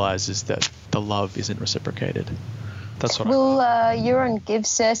he realizes that the love isn't reciprocated. That's what Will Euron give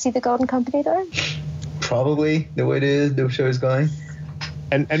Cersei the Golden Company, though? Probably, the way the show is going.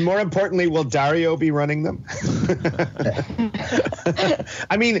 And more importantly, will Daario be running them?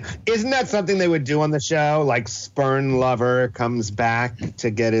 I mean, isn't that something they would do on the show? Like spurn lover comes back to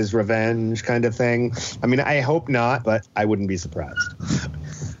get his revenge kind of thing? I mean, I hope not, but I wouldn't be surprised.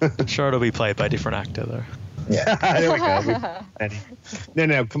 I'm sure it'll be played by a different actor, though. Yeah. There we go.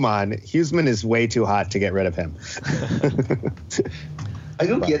 No, come on. Huseman is way too hot to get rid of him. I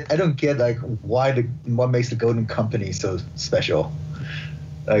don't get like what makes the Golden Company so special.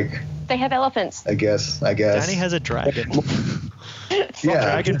 Like they have elephants. I guess. Dany has a dragon.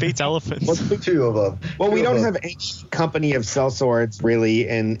 Dragon beats elephants. What's 2 of them? Well, we don't have any company of sellswords really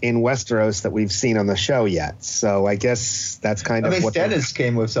in Westeros that we've seen on the show yet. So I guess that's kind of what. Stannis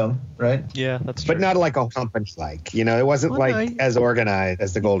came with some, right? Yeah, that's true. But not like a company, like, you know, it wasn't as organized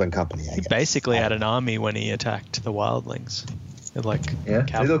as the Golden Company. I guess. Basically had an army when he attacked the wildlings. They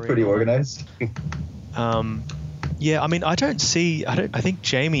look pretty organized. Yeah, I mean, I think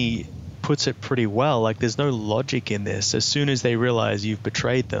Jaime puts it pretty well. Like, there's no logic in this. As soon as they realize you've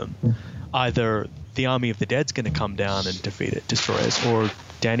betrayed them, either the army of the dead's going to come down and destroy us, or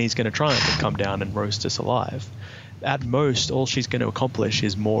Dany's going to triumph and come down and roast us alive. At most, all she's going to accomplish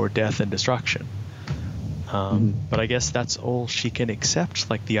is more death and destruction. But I guess that's all she can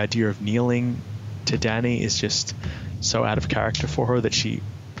accept. Like, the idea of kneeling to Dany is just so out of character for her that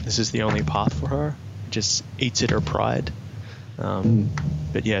this is the only path for her. Just eats at her pride.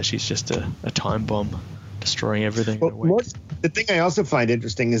 But yeah, she's just a time bomb destroying everything. The thing I also find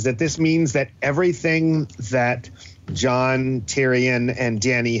interesting is that this means that everything that Jon, Tyrion, and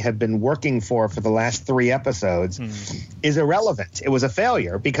Dany have been working for the last 3 episodes is irrelevant. It was a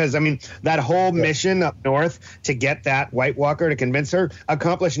failure because, I mean, that whole mission up north to get that White Walker to convince her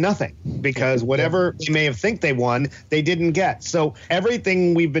accomplished nothing because whatever they may have think they won, they didn't get. So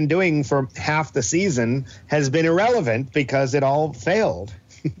everything we've been doing for half the season has been irrelevant because it all failed.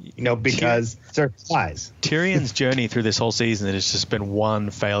 Because lies. Tyrion's journey through this whole season has just been one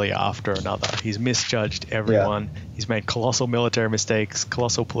failure after another. He's misjudged everyone. Yeah. He's made colossal military mistakes,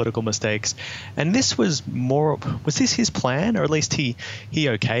 colossal political mistakes. And this was this his plan? Or at least he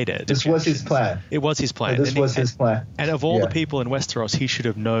okayed it. This was his plan. It was his plan. This was his plan. And of all the people in Westeros, he should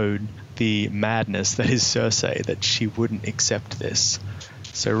have known the madness that is Cersei, that she wouldn't accept this.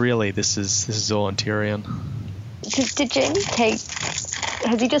 So really, this is all on Tyrion. Did Jaime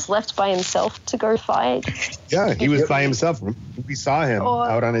has he just left by himself to go fight? Yeah, he was by himself. We saw him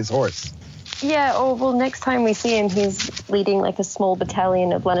out on his horse. Yeah, well, next time we see him, he's leading like a small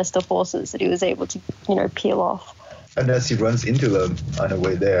battalion of Lannister forces that he was able to, peel off. Unless he runs into them on the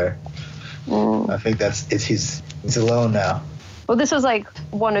way there. I think he's alone now. Well, this was like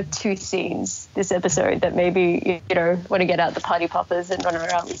one of 2 scenes this episode that maybe, want to get out the party poppers and run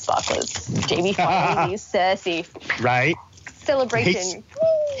around with sparklers. Jaime finally leaves Cersei. Right. Celebration.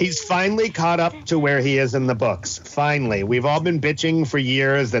 He's finally caught up to where he is in the books. Finally. We've all been bitching for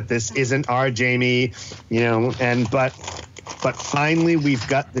years that this isn't our Jaime, but finally we've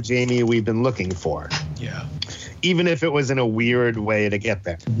got the Jaime we've been looking for. Yeah. Even if it was in a weird way to get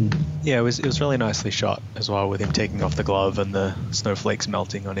there. Yeah, it was really nicely shot as well, with him taking off the glove and the snowflakes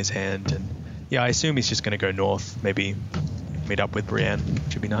melting on his hand. And yeah, I assume he's just going to go north, maybe meet up with Brienne,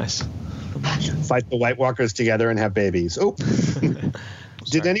 which would be nice. Fight the White Walkers together and have babies. Oh.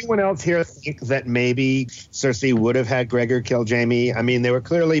 Did anyone else here think that maybe Cersei would have had Gregor kill Jaime? I mean, they were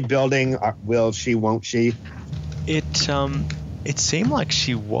clearly building, will she, won't she? It seemed like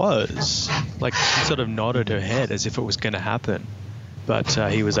she was. Like, she sort of nodded her head as if it was going to happen. But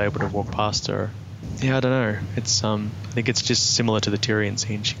he was able to walk past her. Yeah, I don't know. It's I think it's just similar to the Tyrion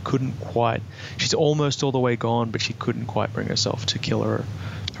scene. She's almost all the way gone, but she couldn't quite bring herself to kill her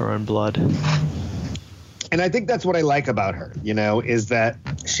own blood. And I think that's what I like about her, is that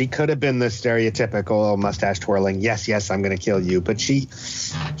she could have been the stereotypical mustache twirling, yes, I'm going to kill you. But she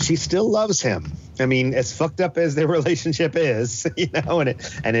still loves him. I mean, as fucked up as their relationship is,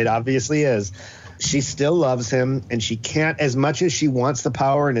 and it obviously is, she still loves him, and she can't, as much as she wants the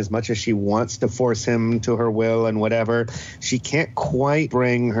power and as much as she wants to force him to her will and whatever, she can't quite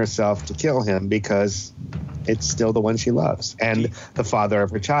bring herself to kill him because it's still the one she loves and the father of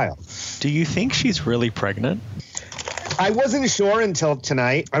her child. Do you think she's really pregnant? I wasn't sure until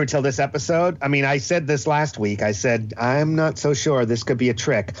tonight, or until this episode. I mean, I said this last week. I said, I'm not so sure. This could be a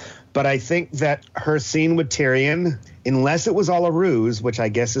trick. But I think that her scene with Tyrion, unless it was all a ruse, which I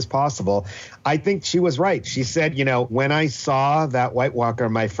guess is possible, I think she was right. She said, when I saw that White Walker,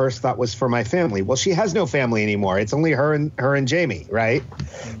 my first thought was for my family. Well, she has no family anymore. It's only her and Jaime, right?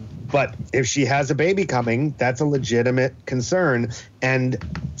 But if she has a baby coming, that's a legitimate concern. And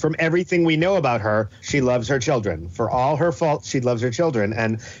from everything we know about her, she loves her children. For all her faults, she loves her children.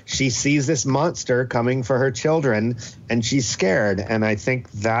 And she sees this monster coming for her children, and she's scared. And I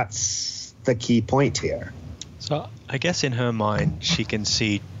think that's the key point here. So I guess in her mind, she can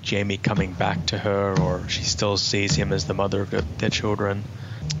see Jaime coming back to her, or she still sees him as the mother of their children.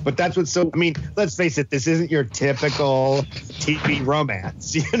 But that's what's so, I mean, let's face it, this isn't your typical TV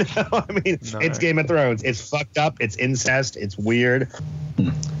romance, I mean, no. It's Game of Thrones. It's fucked up. It's incest. It's weird.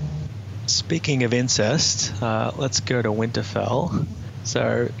 Speaking of incest, let's go to Winterfell.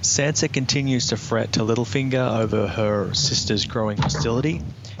 So Sansa continues to fret to Littlefinger over her sister's growing hostility.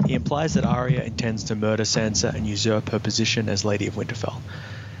 He implies that Arya intends to murder Sansa and usurp her position as Lady of Winterfell.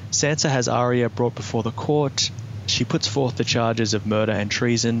 Sansa has Arya brought before the court. She puts forth the charges of murder and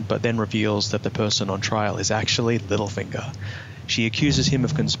treason, but then reveals that the person on trial is actually Littlefinger. She accuses him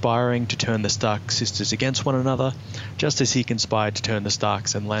of conspiring to turn the Stark sisters against one another, just as he conspired to turn the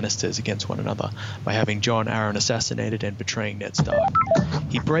Starks and Lannisters against one another by having Jon Arryn assassinated and betraying Ned Stark.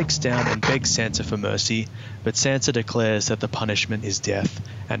 He breaks down and begs Sansa for mercy, but Sansa declares that the punishment is death,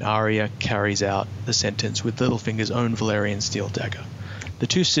 and Arya carries out the sentence with Littlefinger's own Valyrian steel dagger. The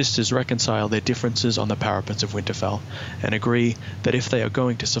two sisters reconcile their differences on the parapets of Winterfell and agree that if they are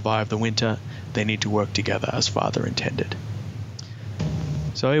going to survive the winter, they need to work together as father intended.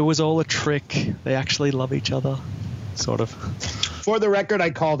 So it was all a trick. They actually love each other, sort of. For the record,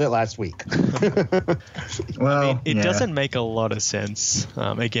 I called it last week. Well, It doesn't make a lot of sense.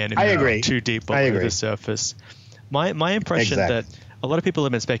 Again, if I you're agree. too deep below the surface. My impression that a lot of people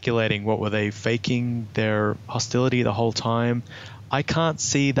have been speculating, what were they faking their hostility the whole time? I can't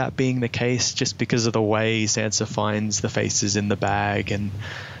see that being the case just because of the way Sansa finds the faces in the bag, and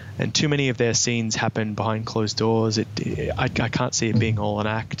too many of their scenes happen behind closed doors. I can't see it being all an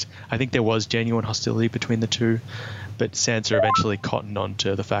act. I think there was genuine hostility between the two, but Sansa eventually cottoned on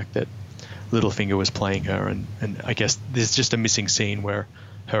to the fact that Littlefinger was playing her, and I guess there's just a missing scene where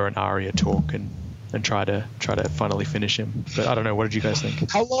her and Arya talk and try to finally finish him. But I don't know. What did you guys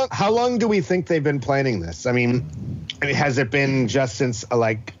think? How long do we think they've been planning this? I mean, has it been just since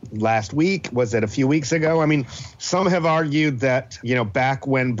last week? Was it a few weeks ago? I mean, some have argued that, back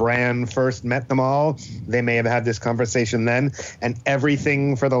when Bran first met them all, they may have had this conversation then, and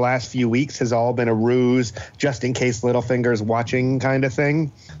everything for the last few weeks has all been a ruse just in case Littlefinger's watching kind of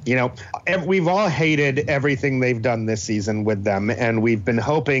thing. We've all hated everything they've done this season with them, and we've been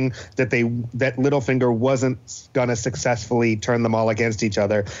hoping that Littlefinger wasn't going to successfully turn them all against each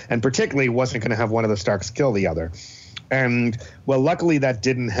other, and particularly wasn't going to have one of the Starks kill the other. And well, luckily that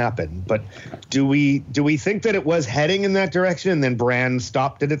didn't happen. But do we think that it was heading in that direction and then Bran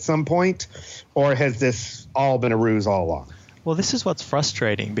stopped it at some point, or has this all been a ruse all along? Well, this is what's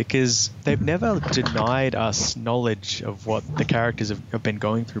frustrating, because they've never denied us knowledge of what the characters have been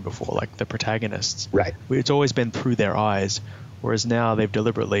going through before, like the protagonists. Right. It's always been through their eyes, whereas now they've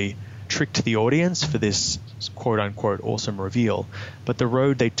deliberately tricked the audience for this quote-unquote awesome reveal. But the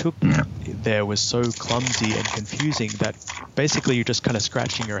road they took there was so clumsy and confusing that basically you're just kind of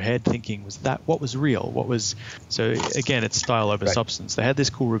scratching your head thinking, was that what was real? What was... So again, it's style over substance. They had this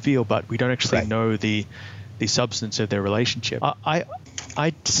cool reveal, but we don't actually know the substance of their relationship.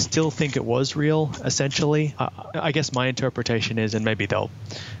 I still think it was real, essentially. I guess my interpretation is, and maybe they'll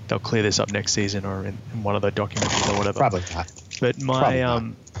clear this up next season or in one of the documentaries or whatever. Probably not. But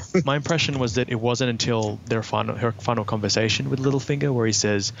my impression was that it wasn't until her final conversation with Littlefinger where he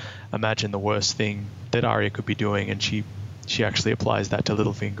says, "Imagine the worst thing that Arya could be doing," and she actually applies that to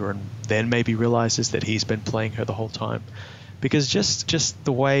Littlefinger, and then maybe realizes that he's been playing her the whole time. Because just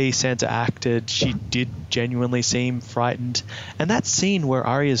the way Sansa acted, she did genuinely seem frightened. And that scene where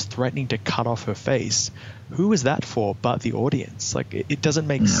Arya's threatening to cut off her face, who was that for but the audience? Like, it doesn't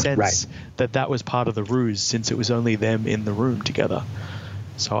make sense that was part of the ruse, since it was only them in the room together.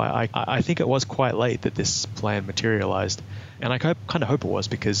 So I think it was quite late that this plan materialized. And I kind of hope it was,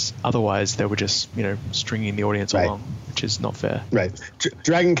 because otherwise they were just, stringing the audience along, which is not fair. Right.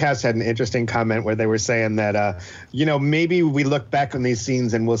 Dragoncast had an interesting comment where they were saying that, maybe we look back on these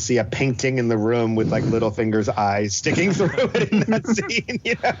scenes and we'll see a painting in the room with like Littlefinger's eyes sticking through it in that scene.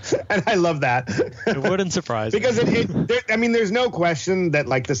 And I love that. It wouldn't surprise me. Because there's no question that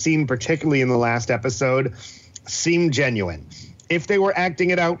like the scene, particularly in the last episode, seemed genuine. If they were acting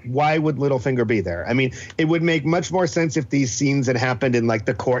it out, why would Littlefinger be there? I mean, it would make much more sense if these scenes had happened in like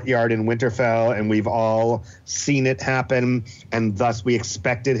the courtyard in Winterfell and we've all seen it happen and thus we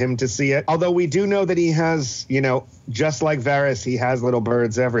expected him to see it. Although we do know that he has, just like Varys, he has little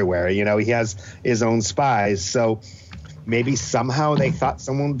birds everywhere. He has his own spies. So maybe somehow they thought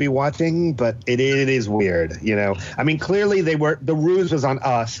someone would be watching, but it is weird, I mean, clearly the ruse was on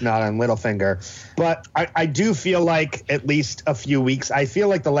us, not on Littlefinger. But I do feel like at least a few weeks, I feel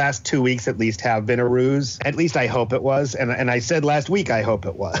like the last 2 weeks at least have been a ruse. At least I hope it was. And I said last week I hope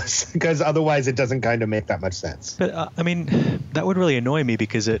it was, because otherwise it doesn't kind of make that much sense. But I mean, that would really annoy me,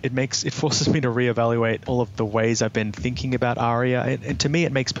 because it forces me to reevaluate all of the ways I've been thinking about Arya. And to me,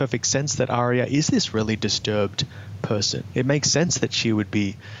 it makes perfect sense that Arya is this really disturbed person. It makes sense that she would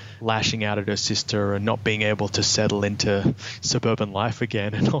be lashing out at her sister and not being able to settle into suburban life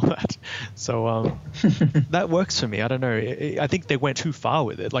again and all that. So that works for me. I don't know. I think they went too far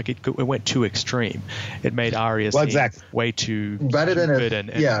with it. Like it went too extreme. It made Arya seem way too stupid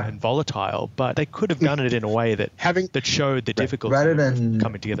and volatile. But they could have done it in a way that showed the difficulty of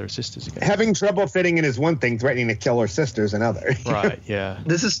coming together as sisters again. Having trouble fitting in is one thing. Threatening to kill her sister is another. Right. Yeah.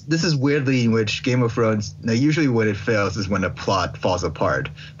 This is weirdly in which Game of Thrones. Now, usually when it fails is when a plot falls apart.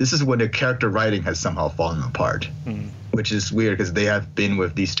 This is when the character writing has somehow fallen apart, which is weird because they have been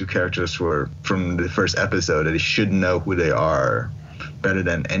with these two characters from the first episode, and they should know who they are better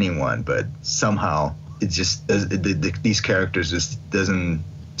than anyone, but somehow it's just these characters just doesn't.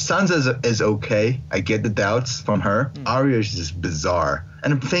 Sansa is okay. I get the doubts from her. Arya is just bizarre,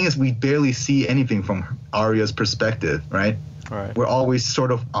 and the thing is, we barely see anything from Arya's perspective, right? Right. We're always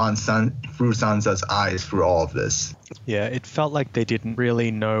sort of through Sansa's eyes through all of this. Yeah, it felt like they didn't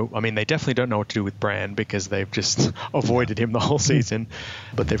really know. I mean, they definitely don't know what to do with Bran because they've just avoided him the whole season.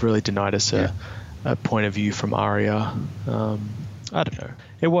 But they've really denied us a point of view from Arya. I don't know.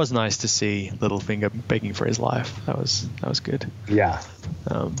 It was nice to see Littlefinger begging for his life. That was good. Yeah.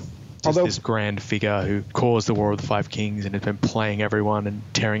 Although this grand figure who caused the War of the Five Kings and has been playing everyone and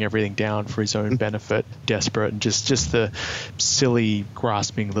tearing everything down for his own benefit, desperate, and just the silly,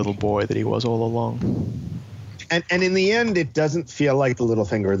 grasping little boy that he was all along. And in the end, it doesn't feel like the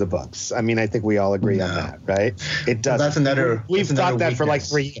Littlefinger of the books. I mean, I think we all agree on that, right? It does. Well, We've thought that for like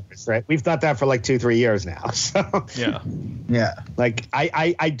 3 years, right? We've thought that for like 2-3 years now. So yeah. Like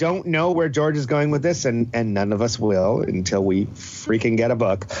I don't know where George is going with this, and none of us will until we freaking get a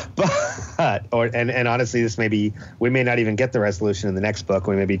book. But and honestly, we may not even get the resolution in the next book.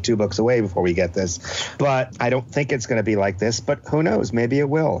 We may be 2 books away before we get this. But I don't think it's going to be like this. But who knows? Maybe it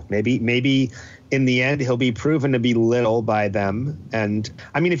will. Maybe. In the end, he'll be proven to be little by them. And,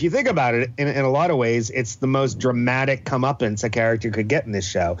 I mean, if you think about it, in a lot of ways, it's the most dramatic comeuppance a character could get in this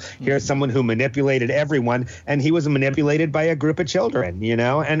show. Here's someone who manipulated everyone, and he was manipulated by a group of children, you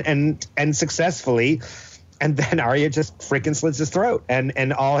know, and successfully. And then Arya just freaking slits his throat,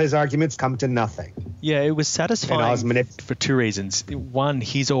 and all his arguments come to nothing. Yeah, it was satisfying for 2 reasons. One,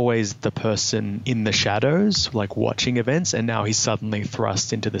 he's always the person in the shadows, like watching events, and now he's suddenly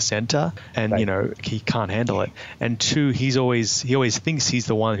thrust into the center, and you know he can't handle it. And 2, he always thinks he's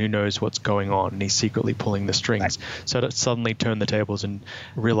the one who knows what's going on, and he's secretly pulling the strings. So to suddenly turn the tables and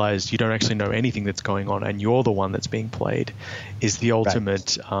realize you don't actually know anything that's going on, and you're the one that's being played, is the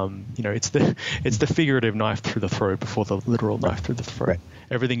ultimate. You know, it's the figurative knife through the throat before the literal knife through the throat.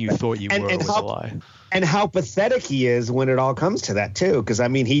 Everything you thought you were was a lie. And how pathetic he is when it all comes to that too, because I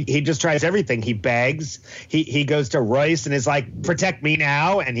mean he just tries everything. He begs. He goes to Royce and is like, "Protect me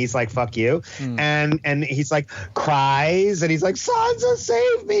now," and he's like, "Fuck you," and he's like cries and he's like, "Sansa,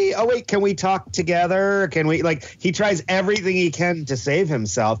 save me! Oh wait, can we talk together? Can we?" Like he tries everything he can to save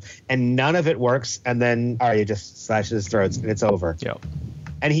himself, and none of it works. And then Arya just slashes his throats and it's over. Yep.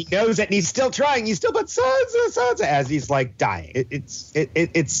 And he knows it, and he's still trying. He's still, but Sansa, as he's like dying.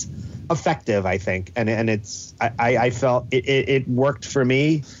 It's effective, I think, and it's I felt it worked for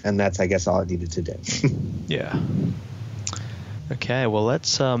me, and that's I guess all it needed to do. Yeah. Okay, well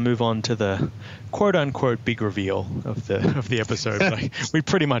let's move on to the quote unquote big reveal of the episode. Like, we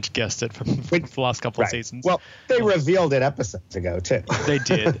pretty much guessed it from the last couple of seasons. Well, they revealed it episodes ago too. They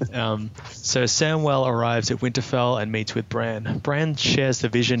did. So Samwell arrives at Winterfell and meets with Bran. Bran shares the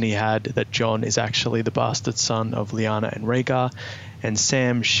vision he had that Jon is actually the bastard son of Lyanna and Rhaegar, and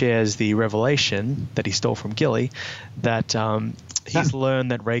Sam shares the revelation that he stole from Gilly that he's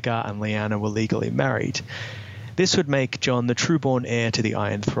learned that Rhaegar and Lyanna were legally married. This would make Jon the true-born heir to the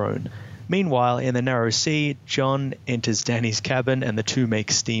Iron Throne. Meanwhile, in the Narrow Sea, Jon enters Dany's cabin and the two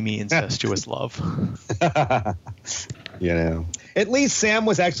make steamy, incestuous love. You know, at least Sam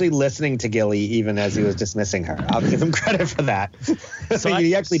was actually listening to Gilly even as he was dismissing her. I'll give him credit for that.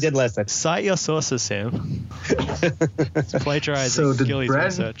 He actually did listen. Cite your sources, Sam. It's plagiarizing Gilly's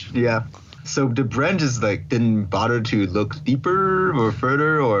research. Yeah. So did Bran just didn't bother to look deeper or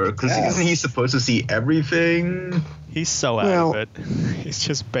further, or because isn't he supposed to see everything? He's so out of it. He's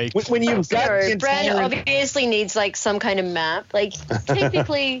just baked. When you've got Bran obviously needs some kind of map.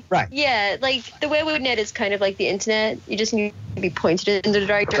 Technically, right? Yeah, the Weirwood Net is kind of like the internet. You just need to be pointed in the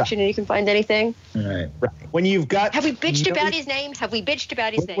right direction, and you can find anything. Right. When you've got. Have we bitched about his name?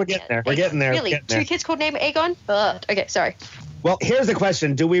 We're getting there. We're getting there. Really? 2 kids called name Aegon? Okay, sorry. Well, here's the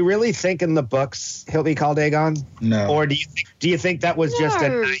question: do we really think in the books he'll be called Aegon? No. Or do you think that was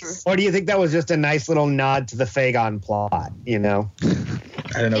just a nice little nod to the Fagon plot? You know.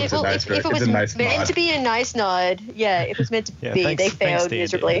 I don't know. If it was meant to be a nice nod, if it was meant to be, they failed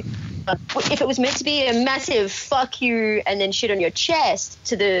miserably. If it was meant to be a massive fuck you and then shit on your chest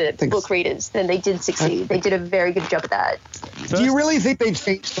to the book readers, then they did succeed. They did a very good job of that. Do you really think they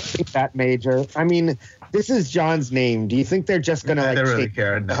changed something that major? I mean, this is Jon's name. Do you think they're just going to I don't really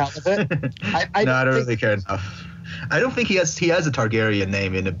care enough. I don't really care enough. I don't think he has a Targaryen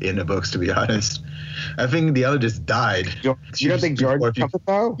name in the books, to be honest. I think the other just died. You don't think George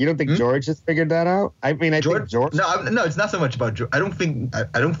though? You don't think George has figured that out? I mean, I think George. No, it's not so much about George. I don't think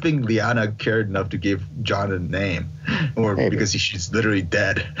Lyanna cared enough to give Jon a name, or maybe. Because she's literally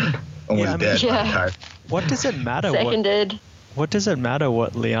dead, almost dead. Yeah. What does it matter? Seconded. What does it matter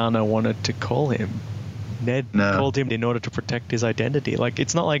what Lyanna wanted to call him? Ned No. called him in order to protect his identity. Like,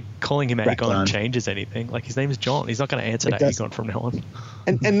 it's not like calling him Aegon John. changes anything. Like, his name is John. He's not going to answer It to doesn't. Aegon from now on.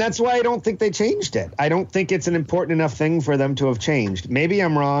 And that's why I don't think they changed it. I don't think it's an important enough thing for them to have changed. Maybe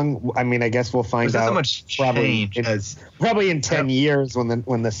I'm wrong. I mean, I guess we'll find There's not out so much probably change in, as probably in 10 years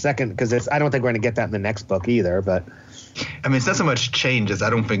when the second, because I don't think we're going to get that in the next book either. But I mean, it's not so much change as I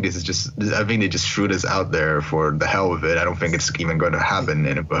don't think this is just. I think they just threw this out there for the hell of it. I don't think it's even going to happen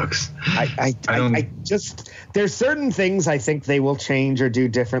in the books. I just there's certain things I think they will change or do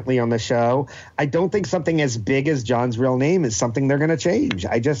differently on the show. I don't think something as big as John's real name is something they're going to change.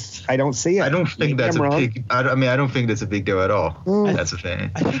 I don't see it. I don't think Maybe that's I'm a wrong. big. I mean, I don't think that's a big deal at all. That's the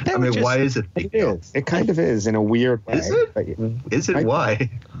thing. I think they I were mean, just- why is it a big It deal? is. It kind of is in a weird way. Is it? But, Is it? Why?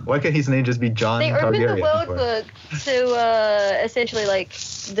 Why can't his name just be John They opened Targaryen? the world book to essentially like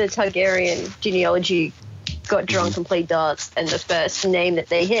the Targaryen genealogy got drunk and played darts, and the first name that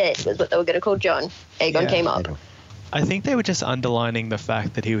they hit was what they were going to call John. Aegon Yeah, came I up. don't- I think they were just underlining the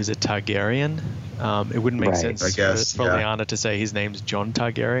fact that he was a Targaryen. It wouldn't make Right. sense I guess, for yeah. Lyanna to say his name's John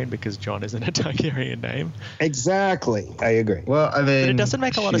Targaryen because John isn't a Targaryen name. Exactly. I agree. Well, I mean, But it doesn't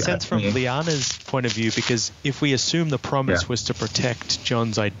make a lot of sense from mean, Lyanna's point of view because if we assume the promise Yeah. was to protect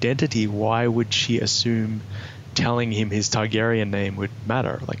John's identity, why would she assume telling him his Targaryen name would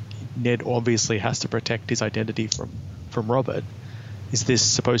matter? Like, Ned obviously has to protect his identity from Robert. Is this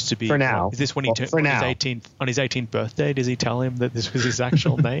supposed to be For now. Is this when he Well, turned for on now. his 18th birthday? Does he tell him that this was his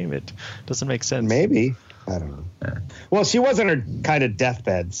actual name? It doesn't make sense. Maybe. I don't know. Yeah. Well, she was on her kind of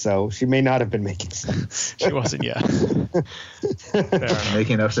deathbed, so she may not have been making sense. She wasn't yet. Fair enough.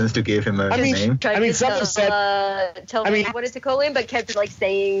 making enough sense to give him a I mean, name. Tried I mean, to someone said- tell I me mean- what is to call him, but kept like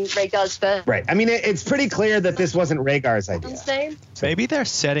saying Rhaegar's first Right. I mean, it's pretty clear that this wasn't Rhaegar's idea. name. Maybe they're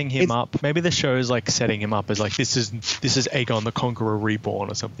setting him It's- up. Maybe the show's like setting him up as like this is Aegon the Conqueror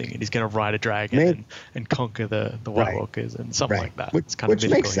reborn or something, and he's going to ride a dragon Maybe. and conquer the White Right. Walkers and something Right. like that. Which, It's kind of which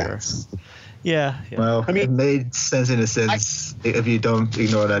mythical makes hero. sense. Yeah. Well, I mean- it made sense in a sense if you don't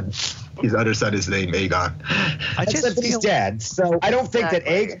ignore that his other son is named Aegon. I Except just that he's feel dead, so I don't think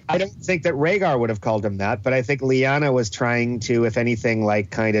Exactly. I don't think that Rhaegar would have called him that, but I think Lyanna was trying to, if anything, like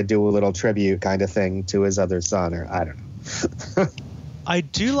kind of do a little tribute kind of thing to his other son, or I don't know. I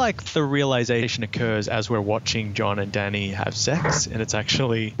do like the realization occurs as we're watching John and Dany have sex, and it's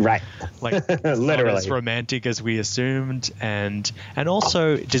actually Right. like not Literally. as romantic as we assumed, and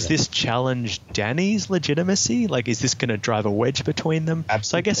also does this challenge Dany's legitimacy? Like, is this going to drive a wedge between them?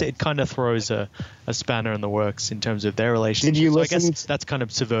 So I guess Absolutely. it kind of throws a spanner in the works in terms of their relationship. Did you so I listen guess that's kind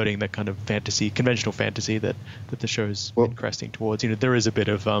of subverting the kind of conventional fantasy that the show's Well- been cresting towards. You know, there is a bit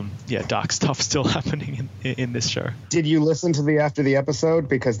of dark stuff still happening in this show. Did you listen to the after the episode?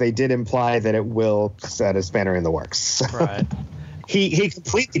 Because they did imply that it will set a spanner in the works. Right. He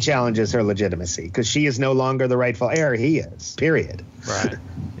completely challenges her legitimacy because she is no longer the rightful heir. He is. Period. Right.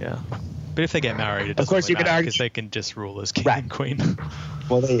 Yeah. But if they get married, it doesn't course you could argue- because they can just rule as king Right. and queen.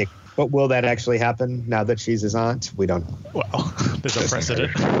 Well, there you go. But will that actually happen now that she's his aunt? We don't know. Well, there's a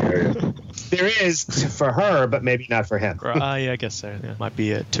precedent. There is for her, but maybe not for him. Yeah, I guess so. Yeah. Might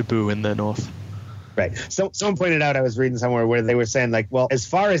be a taboo in the north. Right. So someone pointed out, I was reading somewhere where they were saying, like, well, as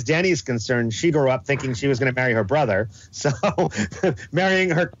far as Dany's concerned, she grew up thinking she was going to marry her brother. So marrying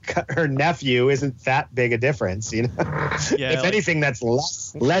her nephew isn't that big a difference, you know? Yeah, if like- anything, that's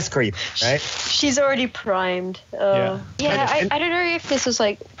less creepy, right? She's already primed. Yeah. I don't know if this was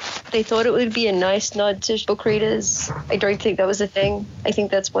like they thought it would be a nice nod to book readers. I don't think that was a thing. I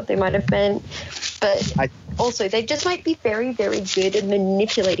think that's what they might have meant. But also, they just might be very, very good at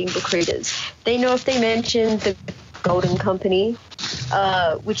manipulating book readers. They know if they mention the Golden Company,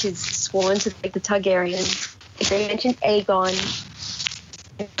 which is sworn to like the Targaryens, if they mention Aegon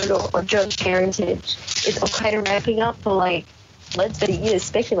or John's parentage, it's all kind of wrapping up for like let's spend years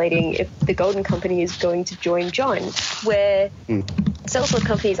speculating if the Golden Company is going to join John, where sellsword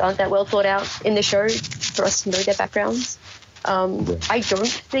companies aren't that well thought out in the show for us to know their backgrounds. I don't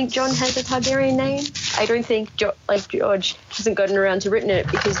think John has a Targaryen name. I don't think George hasn't gotten around to written it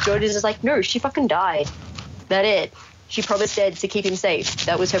because George is just like, no, she fucking died. That it. She promised Ed to keep him safe.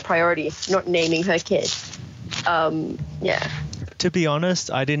 That was her priority, not naming her kid. Yeah. To be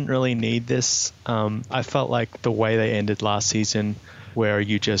honest, I didn't really need this. I felt like the way they ended last season, where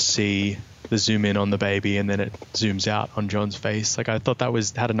you just see the zoom in on the baby and then it zooms out on John's face. Like, I thought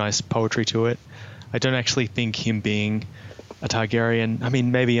that had a nice poetry to it. I don't actually think him being a Targaryen, I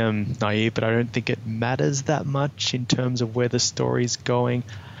mean, maybe I'm naive, but I don't think it matters that much in terms of where the story's going.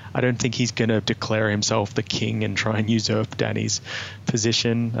 I don't think he's going to declare himself the king and try and usurp Dany's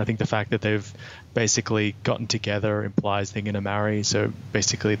position. I think the fact that they've basically gotten together implies they're going to marry. So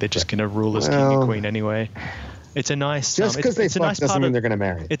basically, they're just going to rule as king and queen anyway. It's a nice just because they fuck doesn't mean they're going to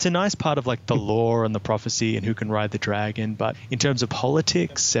marry. It's a nice part of like the lore and the prophecy and who can ride the dragon. But in terms of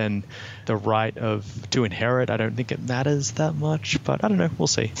politics and the right to inherit, I don't think it matters that much. But I don't know. We'll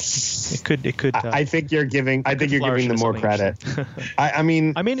see. It could. I think you're giving them more credit. I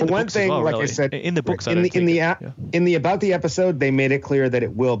mean, in the one books thing, as well, like really. I said, in the books, in the about the episode, they made it clear that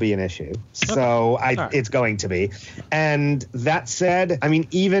it will be an issue. So it's going to be. And that said, I mean,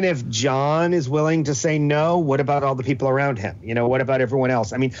 even if Jon is willing to say no, what about all the people around him? You know, what about everyone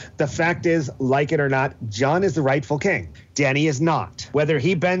else? I mean, the fact is, like it or not, Jon is the rightful king. Dany is not. Whether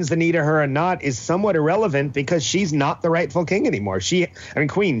he bends the knee to her or not is somewhat irrelevant because she's not the rightful king anymore.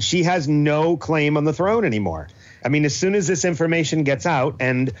 Queen. She has no claim on the throne anymore. I mean, as soon as this information gets out,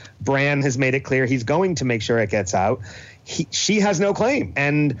 and Bran has made it clear he's going to make sure it gets out, she has no claim.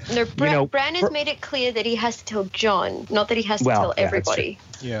 And Bran has made it clear that he has to tell Jon, not that he has to tell everybody.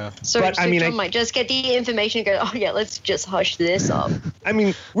 Yeah. So Jon might just get the information and go, oh yeah, let's just hush this up. I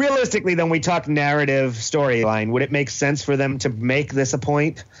mean, realistically, then we talk narrative storyline. Would it make sense for them to make this a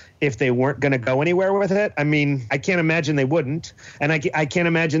point if they weren't going to go anywhere with it? I mean, I can't imagine they wouldn't. And I can't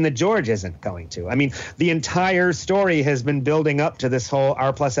imagine that George isn't going to. I mean, the entire story has been building up to this whole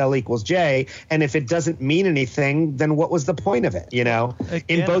R plus L equals J. And if it doesn't mean anything, then what was the point of it,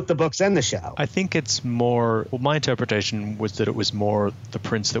 in both the books and the show? I think it's more, my interpretation was that it was more the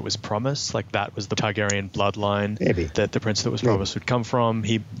prince that was promised. Like that was the Targaryen bloodline that the prince that was promised would come from.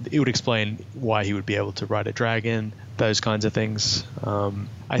 It would explain why he would be able to ride a dragon, those kinds of things.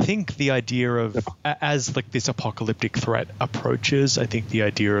 I think the idea of, as like this apocalyptic threat approaches, I think the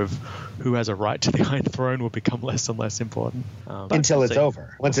idea of who has a right to the Iron Throne will become less and less important. Until it's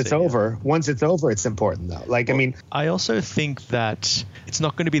over. Once it's over, it's important though. I also think that it's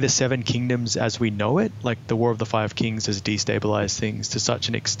not going to be the Seven Kingdoms as we know it. Like the War of the Five Kings has destabilized things to such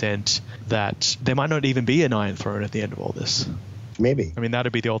an extent that there might not even be an Iron Throne at the end of all this. Maybe. I mean,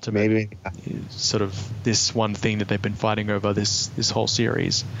 that'd be the ultimate sort of this one thing that they've been fighting over this whole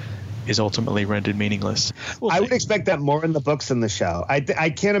series is ultimately rendered meaningless. I would expect that more in the books than the show.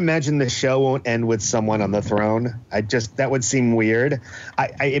 I can't imagine the show won't end with someone on the throne. That would seem weird.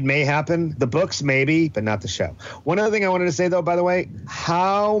 It may happen. The books maybe, but not the show. One other thing I wanted to say though, by the way,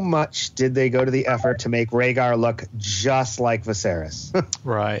 how much did they go to the effort to make Rhaegar look just like Viserys?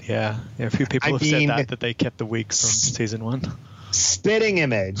 Right. Yeah. A few people have said that they kept the wigs from season 1. Spitting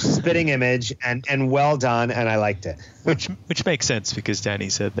image, and well done, and I liked it. Which makes sense because Dany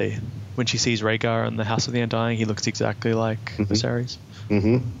said when she sees Rhaegar in the House of the Undying, he looks exactly like Viserys.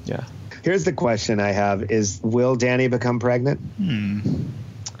 Mm-hmm. Yeah. Here's the question I have: will Dany become pregnant?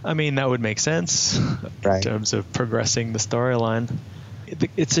 I mean, that would make sense in terms of progressing the storyline.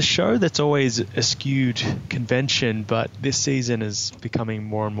 It's a show that's always eschewed convention, but this season is becoming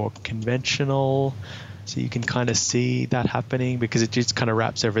more and more conventional. So you can kind of see that happening because it just kind of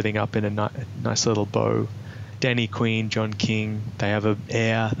wraps everything up in a nice little bow. Dany Queen, Jon King, they have an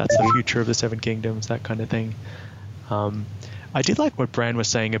heir. That's the future of the Seven Kingdoms, that kind of thing. I did like what Bran was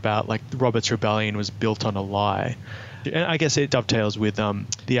saying about like Robert's Rebellion was built on a lie. And I guess it dovetails with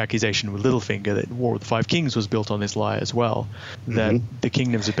the accusation with Littlefinger that War of the Five Kings was built on this lie as well, that the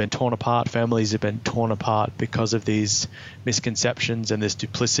kingdoms have been torn apart, families have been torn apart because of these misconceptions and this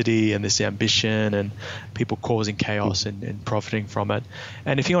duplicity and this ambition and people causing chaos and profiting from it.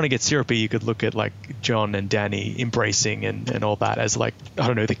 And if you want to get syrupy, you could look at like Jon and Dany embracing and all that as like, I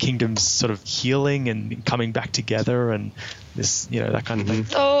don't know, the kingdoms sort of healing and coming back together and this, that kind of thing.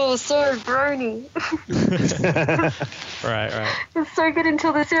 Oh, so brony. Right. It's so good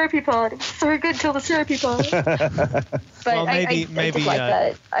until the syrupy part. It's so good until the syrupy part. But well, maybe maybe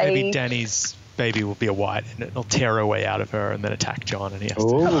Dany's baby will be a white and it'll tear her way out of her and then attack Jon and he has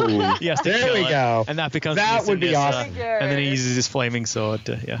to there kill we it. go. And that becomes that would be awesome. And then he uses his flaming sword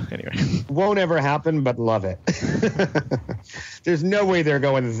to, anyway. Won't ever happen, but love it. There's no way they're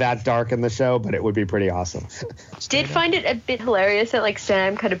going that dark in the show, but it would be pretty awesome. Did find it a bit hilarious that like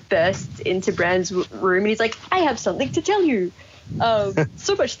Sam kind of bursts into Bran's room and he's like, I have something to tell you.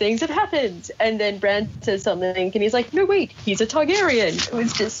 So much things have happened. And then Bran says something and he's like, no, wait, he's a Targaryen. It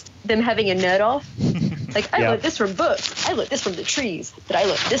was just them having a nerd off. Like, I learned this from books. I learned this from the trees. But I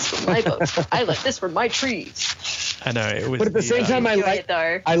learned this from my books. I learned this from my trees. I know. It was, but at the same time, I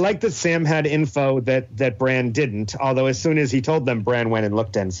like that Sam had info that Bran didn't. Although as soon as he told them, Bran went and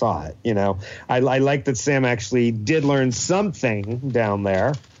looked and saw it. I like that Sam actually did learn something down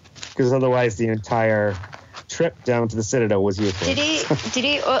there, because otherwise the entire trip down to the Citadel was useful.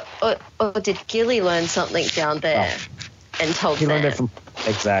 Or did Gilly learn something down there and told He learned Sam? it from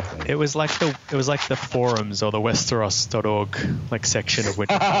exactly. It was like the forums or the Westeros.org like section of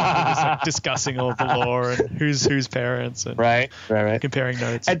Winter. It was like discussing all the lore and who's parents and Right. comparing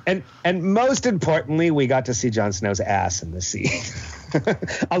notes. And most importantly, we got to see Jon Snow's ass in the scene.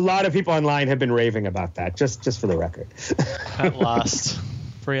 A lot of people online have been raving about that, just for the record. At last.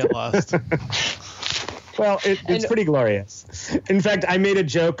 Free at last. Well, it's pretty glorious. In fact, I made a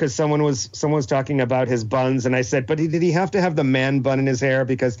joke because someone was talking about his buns, and I said, but did he have to have the man bun in his hair?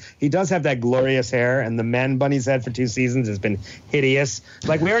 Because he does have that glorious hair, and the man bun he's had for 2 seasons has been hideous.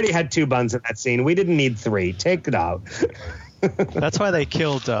 Like, we already had 2 buns in that scene. We didn't need 3. Take it out. That's why they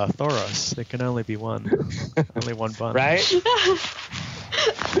killed Thoros. There can only be one. Only one bun. Right?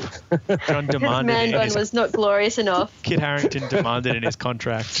 John His demanded man bun was not glorious enough. Kit Harington demanded in his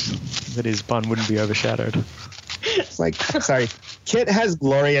contract that his bun wouldn't be overshadowed. It's like, sorry, Kit has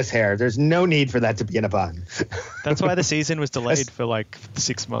glorious hair. There's no need for that to be in a bun. That's why the season was delayed for like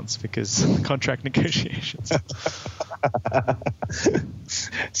 6 months, because of contract negotiations.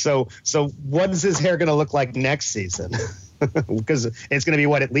 So what is his hair going to look like next season? Because it's going to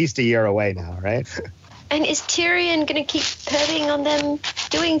be, at least a year away now, right? And is Tyrion going to keep petting on them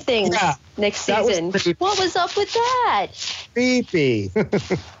doing things next season? What was up with that? Creepy.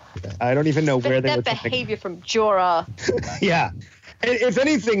 I don't even know where they were. That behavior from Jorah. Yeah. If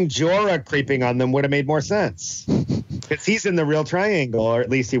anything, Jorah creeping on them would have made more sense. Because he's in the real triangle, or at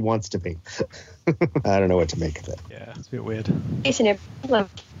least he wants to be. I don't know what to make of it. Yeah, it's a bit weird. How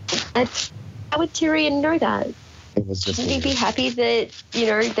would Tyrion know that? It was just Wouldn't he be happy that,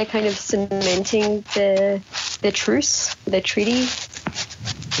 they're kind of cementing the truce, the treaty?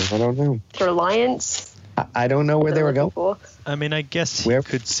 I don't know. For alliance? I don't know where they were going. For. I mean, I guess you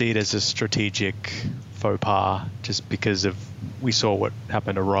could see it as a strategic faux pas, just because we saw what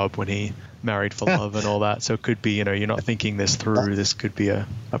happened to Rob when he married for love and all that. So it could be, you're not thinking this through. This could be a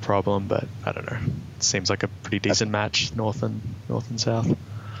problem, but I don't know. It seems like a pretty decent match, North and South.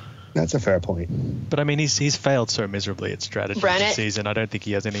 That's a fair point. But I mean, he's failed so miserably at strategy this season. I don't think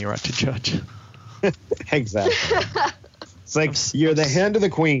he has any right to judge. Exactly. It's like, you're the hand of the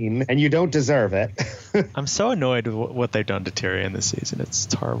queen, and you don't deserve it. I'm so annoyed with what they've done to Tyrion this season.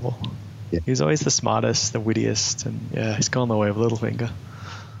 It's horrible. Yeah. He's always the smartest, the wittiest, and he's gone the way of Littlefinger.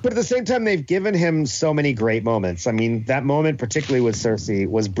 But at the same time, they've given him so many great moments. I mean, that moment, particularly with Cersei,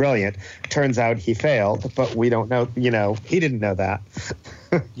 was brilliant. Turns out he failed, but we don't know, he didn't know that.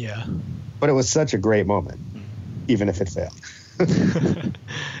 Yeah. But it was such a great moment, even if it failed.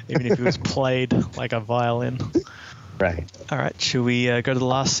 Even if it was played like a violin. Right. All right, should we go to the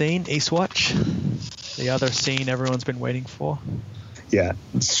last scene, Eastwatch? The other scene everyone's been waiting for. Yeah.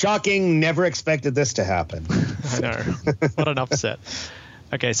 Shocking. Never expected this to happen. I know. What an upset.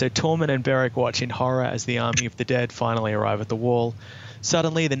 Okay, so Tormund and Beric watch in horror as the army of the dead finally arrive at the wall.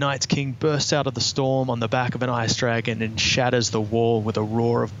 Suddenly, the Night's King bursts out of the storm on the back of an ice dragon and shatters the wall with a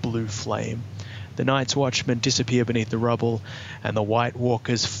roar of blue flame. The Night's Watchmen disappear beneath the rubble, and the White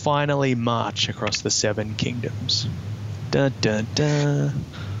Walkers finally march across the 7 kingdoms. Dun, dun, dun.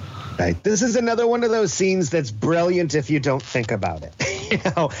 Right. This is another one of those scenes that's brilliant if you don't think about it.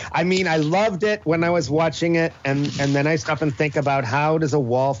 I mean, I loved it when I was watching it, and then I stop and think about, how does a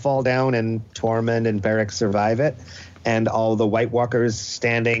wall fall down and Tormund and Beric survive it, and all the White Walkers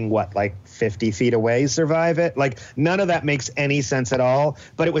standing, 50 feet away survive it? Like, none of that makes any sense at all,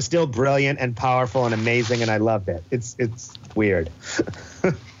 but it was still brilliant and powerful and amazing, and I loved it. It's weird.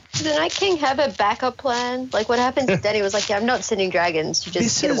 Did the Night King have a backup plan? Like, what happens if Daddy was like, yeah, I'm not sending dragons to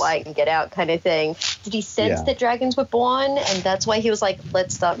just get away and get out kind of thing? Did he sense that dragons were born, and that's why he was like,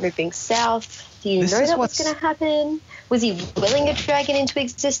 let's start moving south? Do you know that was going to happen? Was he willing a dragon into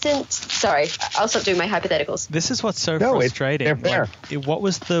existence? Sorry, I'll stop doing my hypotheticals. This is what's so frustrating. They're fair. What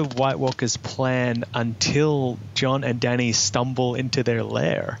was the White Walkers' plan until Jon and Dany stumble into their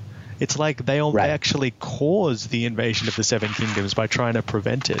lair? It's like they actually caused the invasion of the 7 kingdoms by trying to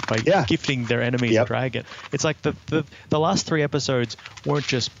prevent it, by gifting their enemies a dragon. It's like the last 3 episodes weren't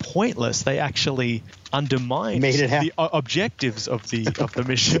just pointless; they actually undermined the objectives of the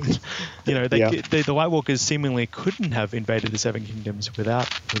mission. The White Walkers seemingly couldn't have invaded the 7 kingdoms without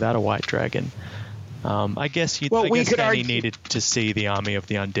a white dragon. I guess Dany needed to see the army of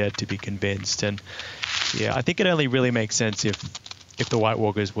the undead to be convinced, and I think it only really makes sense if the White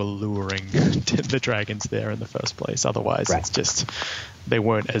Walkers were luring the dragons there in the first place. Otherwise, it's just they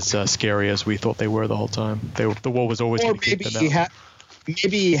weren't as scary as we thought they were the whole time. The wall was always going to keep them out.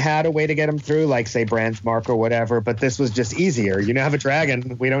 maybe he had a way to get him through, like say Brand's Mark or whatever, but this was just easier. You now have a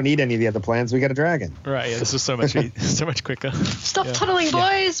dragon. We don't need any of the other plans. We got a dragon. Right. Yeah, this was so much quicker. Stop tunneling,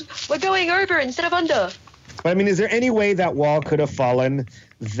 boys. We're going over instead of under. But I mean, is there any way that wall could have fallen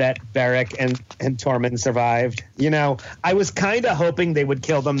that Beric and Tormund survived? You know, I was kind of hoping they would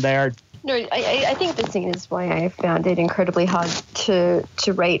kill them there. No, I think the thing is why I found it incredibly hard to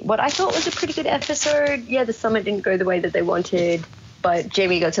rate. What I thought was a pretty good episode. Yeah, the summit didn't go the way that they wanted, but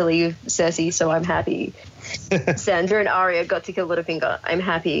Jaime got to leave Cersei, so I'm happy. Sandra and Arya got to kill Littlefinger. I'm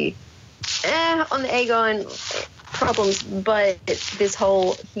happy. On the Aegon, problems, but this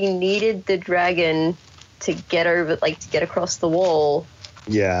whole he needed the dragon to get over, like to get across the wall.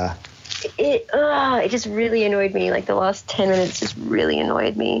 Yeah. It just really annoyed me. Like the last 10 minutes just really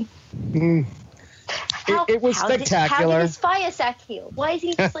annoyed me. It was spectacular. How did his fire sac heal? Why is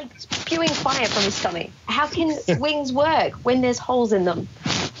he just like spewing fire from his stomach? How can wings work when there's holes in them?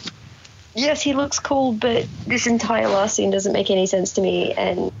 Yes, he looks cool, but this entire last scene doesn't make any sense to me.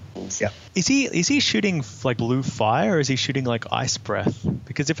 And yeah. Is he shooting like blue fire, or is he shooting like ice breath?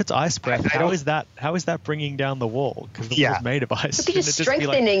 Because if it's ice breath, how is that bringing down the wall? Because the wall's made of ice. Could be just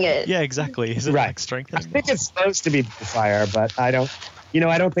strengthening it. Yeah, exactly. Is it like strengthening? I think it's supposed to be blue fire, but I don't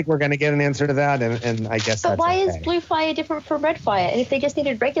think we're going to get an answer to that, and I guess. But that's why okay. is blue fire different from red fire? And if they just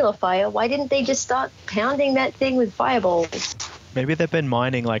needed regular fire, why didn't they just start pounding that thing with fireballs? Maybe they've been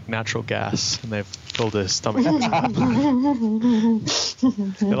mining like natural gas and they've filled their stomach.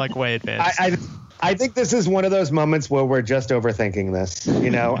 They're like way advanced. I think this is one of those moments where we're just overthinking this. You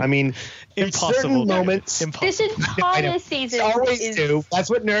know, I mean, impossible. Certain moments. This entire season always do. That's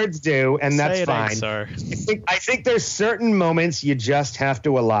what nerds do, and that's fine. I think there's certain moments you just have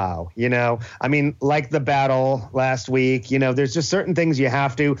to allow. You know, I mean, like the battle last week. You know, there's just certain things you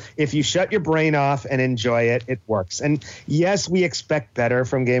have to. If you shut your brain off and enjoy it, it works. And yes, we expect better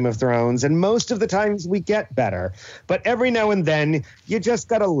from Game of Thrones, and most of the times we get better. But every now and then, you just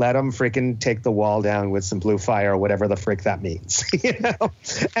gotta let them freaking take the wall down with some blue fire or whatever the frick that means. You know,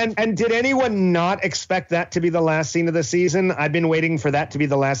 and did anyone not expect that to be the last scene of the season? I've been waiting for that to be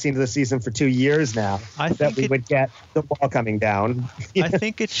the last scene of the season for 2 years now. That we would get the wall coming down. I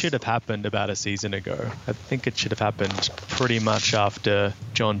think it should have happened about a season ago. I think it should have happened pretty much after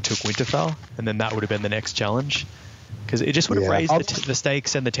Jon took Winterfell, and then that would have been the next challenge. Because it just would have raised the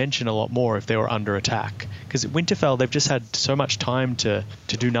stakes and the tension a lot more if they were under attack. Because at Winterfell, they've just had so much time to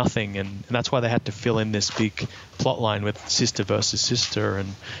do nothing, and that's why they had to fill in this big plot line with sister versus sister,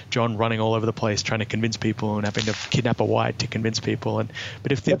 and Jon running all over the place trying to convince people and having to kidnap a White to convince people.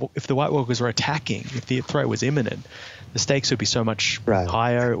 But if the White Walkers were attacking, if the threat was imminent, the stakes would be so much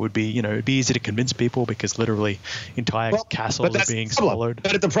higher. It would be, it'd be easy to convince people because literally entire castles are being swallowed.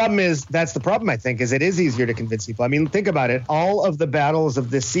 But the problem is, that's the problem, I think, is it is easier to convince people. I mean, think about it. All of the battles of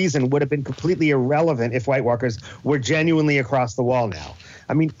this season would have been completely irrelevant if White Walkers were genuinely across the wall now.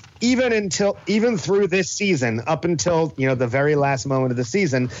 I mean, even through this season, up until, the very last moment of the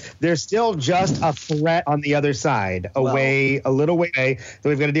season, there's still just a threat on the other side, a little way that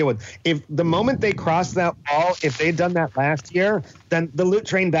we've got to deal with. If the moment they crossed that wall, if they'd done that last year, then the Loot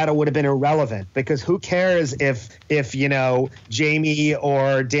Train battle would have been irrelevant, because who cares if Jaime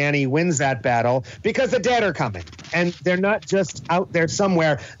or Dany wins that battle, because the dead are coming, and they're not just out there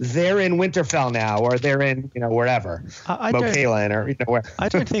somewhere. They're in Winterfell now, or they're in wherever, Mokalan, or where. I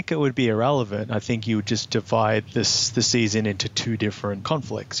don't think it would be irrelevant. I think you would just divide the season into two different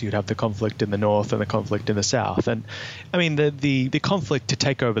conflicts. You'd have the conflict in the north and the conflict in the south. And I mean, the conflict to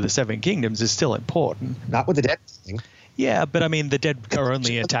take over the Seven Kingdoms is still important. Not with the dead thing. Yeah, but I mean, the dead are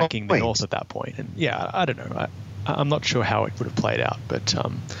only attacking the north at that point. And yeah, I don't know. I'm not sure how it would have played out, but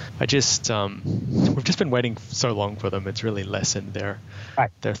we've just been waiting so long for them. It's really lessened their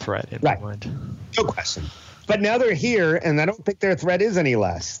threat in my mind. No question. But now they're here, and I don't think their threat is any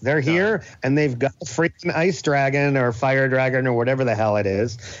less. They're here, and they've got a freaking ice dragon or fire dragon or whatever the hell it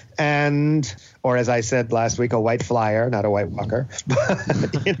is. Or as I said last week, a white flyer, not a White Walker.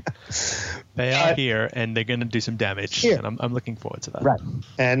 They are here, and they're going to do some damage, and I'm looking forward to that. Right.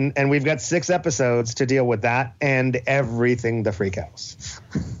 And we've got 6 episodes to deal with that and everything the freak house.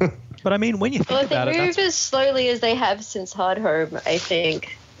 But I mean, when you think about it, if they move as slowly as they have since Hardhome, I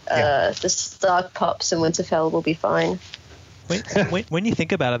think the Stark pops and Winterfell will be fine. When you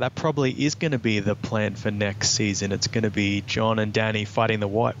think about it, that probably is going to be the plan for next season. It's going to be Jon and Dany fighting the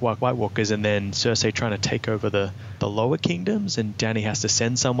White Walkers, and then Cersei trying to take over the lower kingdoms, and Dany has to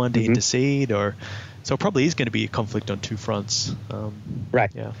send someone to intercede, so it probably is going to be a conflict on two fronts.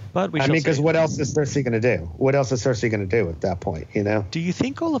 Right. Yeah. But because what else is Cersei going to do? What else is Cersei going to do at that point? Do you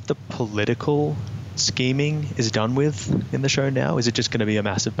think all of the political scheming is done with in the show now? Is it just going to be a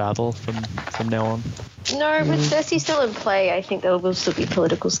massive battle from now on? No, with Cersei still in play, I think there will still be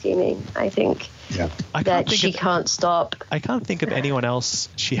political scheming. I think that she can't stop. I can't think of anyone else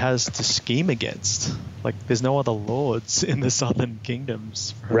she has to scheme against. Like, there's no other lords in the Southern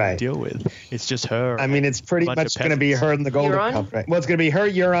Kingdoms for her to deal with. It's just her. I mean, it's pretty much going to be her and the Golden Company. Well, it's going to be her,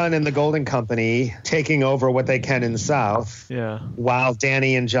 Euron, and the Golden Company taking over what they can in the South. Yeah. While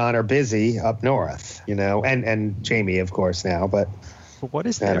Dany and Jon are busy up north, you know, and Jaime, of course, now. But what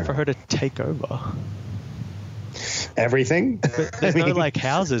is there for her to take over? Everything. But there's no like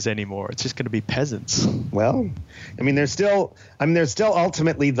houses anymore. It's just going to be peasants. Well, I mean, there's still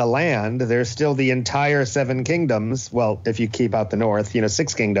ultimately the land. There's still the entire 7 kingdoms. Well, if you keep out the north, you know,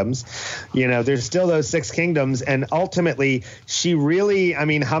 6 kingdoms. You know, there's still those 6 kingdoms, and ultimately, she really. I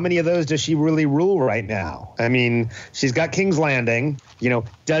mean, how many of those does she really rule right now? I mean, she's got King's Landing. You know,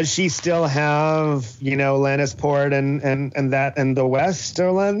 does she still have, you know, Lannisport and that and the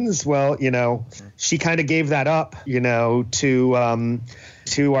Westerlands? Well, you know, she kind of gave that up, you know, to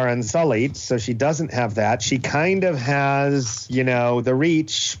our Unsullied, so she doesn't have that. She kind of has, you know, the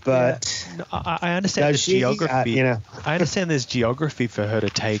Reach, but no, I understand there's geography. You know, I understand there's geography for her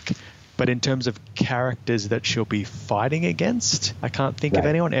to take, but in terms of characters that she'll be fighting against, I can't think of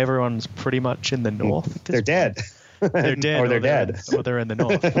anyone. Everyone's pretty much in the north. They're dead. They're dead, or they're dead, or they're in the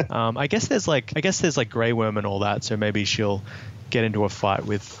north. I guess there's like Grey Worm and all that, so maybe she'll get into a fight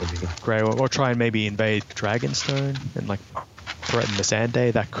with Grey Worm, or try and maybe invade Dragonstone and like threaten the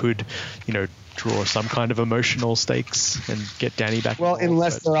Missandei. That could, you know, draw some kind of emotional stakes and get Dany back. Well,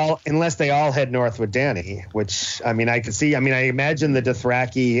 unless they all head north with Dany, which I mean, I could see. I mean, I imagine the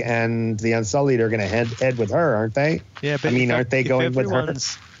Dothraki and the Unsullied are going to head with her, aren't they? Yeah, but I mean, aren't they going with her?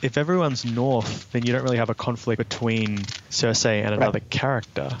 If everyone's north, then you don't really have a conflict between Cersei and another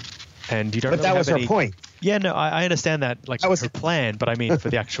character, and you don't. But really that was have her point. Yeah, no, I understand that. Like, that was her plan, but I mean, for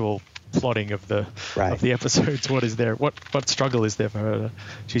the actual plotting of the episodes, what struggle is there for her?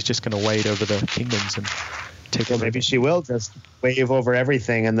 She's just going to wade over the kingdoms and take. Well, maybe she will just wave over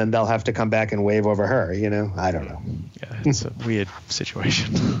everything, and then they'll have to come back and wave over her. You know, I don't know. Yeah, it's a weird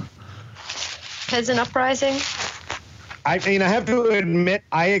situation. Peasant uprising. I mean, I have to admit,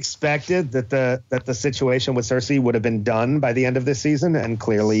 I expected that the situation with Cersei would have been done by the end of this season, and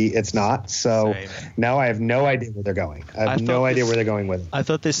clearly it's not. So now I have no idea where they're going. I have no idea where they're going with it. I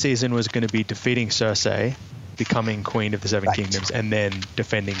thought this season was going to be defeating Cersei, becoming Queen of the Seven Kingdoms, and then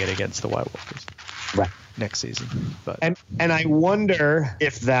defending it against the White Walkers. Right. Next season. But and I wonder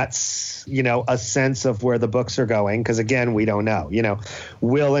if that's, you know, a sense of where the books are going, because again, we don't know. You know,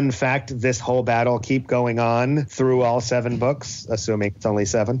 will in fact this whole battle keep going on through all 7 books, assuming it's only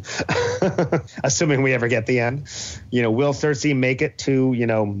 7, assuming we ever get the end. You know, will Cersei make it to, you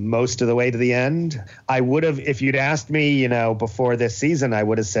know, most of the way to the end? I would have, if you'd asked me, you know, before this season, I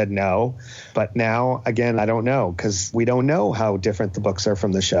would have said no. But now, again, I don't know, because we don't know how different the books are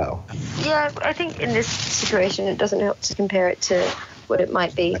from the show. Yeah, I think in this situation, it doesn't help to compare it to what it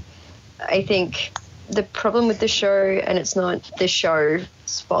might be. I think the problem with the show, and it's not the show's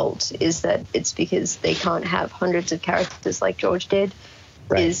fault, is that it's because they can't have hundreds of characters like George did.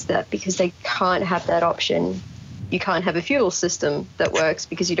 Is that because they can't have that option. You can't have a feudal system that works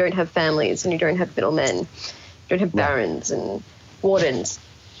because you don't have families and you don't have middlemen. You don't have barons and wardens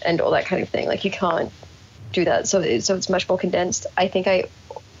and all that kind of thing. Like, you can't do that. So it's much more condensed. I think I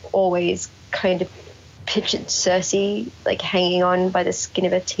always kind of pictured Cersei like hanging on by the skin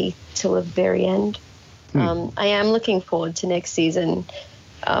of her teeth till the very end. I am looking forward to next season,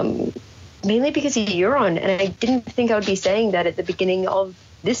 mainly because of Euron, and I didn't think I would be saying that at the beginning of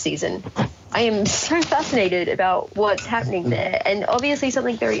this season. I am so fascinated about what's happening there, and obviously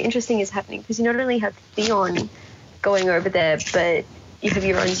something very interesting is happening, because you not only have Theon going over there, but you have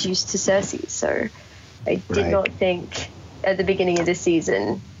Euron's used to Cersei. So I did not think at the beginning of this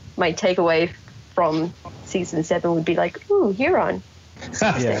season my takeaway from season 7 would be like, ooh, Euron.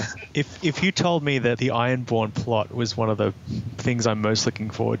 Yeah. If you told me that the Ironborn plot was one of the things I'm most looking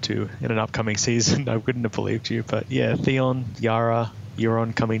forward to in an upcoming season, I wouldn't have believed you. But yeah, Theon, Yara,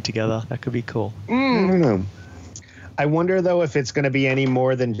 Euron coming together, that could be cool. I don't know. I wonder, though, if it's going to be any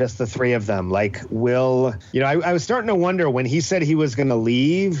more than just the 3 of them. Like, will, you know, I was starting to wonder when he said he was going to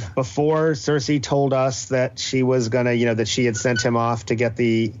leave before Cersei told us that she was going to, you know, that she had sent him off to get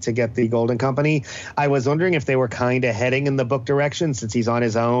the Golden Company. I was wondering if they were kind of heading in the book direction, since he's on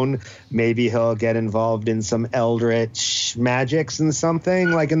his own. Maybe he'll get involved in some eldritch magics and something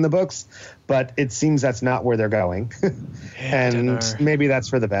like in the books. but it seems that's not where they're going. And maybe that's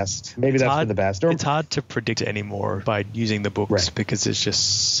for the best. Maybe that's for the best. It's hard to predict anymore by using the books because it's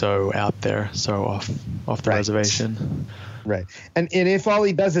just so out there, so off the reservation. Right. And if all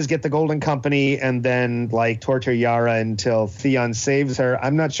he does is get the Golden Company and then like torture Yara until Theon saves her,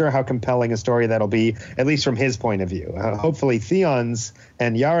 I'm not sure how compelling a story that'll be, at least from his point of view. Hopefully Theon's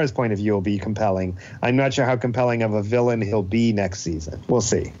and Yara's point of view will be compelling. I'm not sure how compelling of a villain he'll be next season. We'll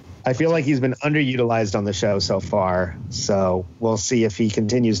see. I feel like he's been underutilized on the show so far, so we'll see if he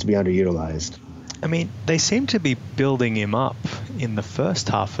continues to be underutilized. I mean, they seem to be building him up in the first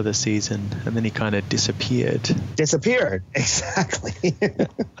half of the season, and then he kind of disappeared. Exactly. And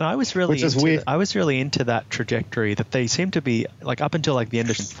I was really into that trajectory that they seem to be like up until like the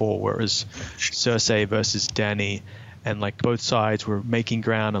end of season 4, where it was Cersei versus Dany, and like both sides were making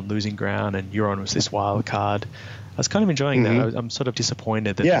ground and losing ground, and Euron was this wild card. I was kind of enjoying that. I'm sort of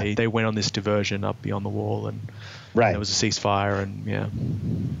disappointed that they went on this diversion up beyond the wall, and there was a ceasefire, and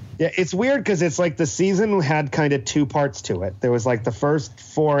Yeah, it's weird because it's like the season had kind of two parts to it. There was like the first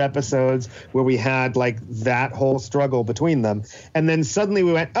 4 episodes where we had like that whole struggle between them, and then suddenly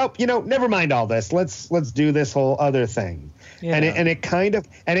we went, oh, never mind all this. Let's do this whole other thing. Yeah. And it kind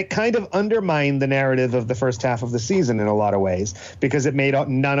of undermined the narrative of the first half of the season in a lot of ways because it made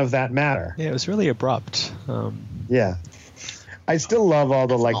none of that matter. Yeah, it was really abrupt. Yeah. I still love all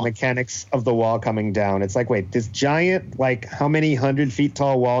the like mechanics of the wall coming down. It's like, wait, this giant, like how many 100 feet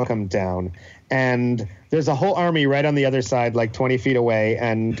tall wall come down, and there's a whole army right on the other side, like 20 feet away,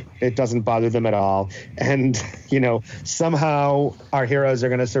 and it doesn't bother them at all. And, somehow our heroes are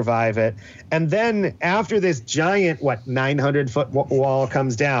going to survive it. And then after this giant, 900-foot wall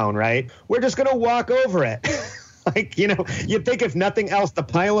comes down, right, we're just going to walk over it. Like, you'd think if nothing else, the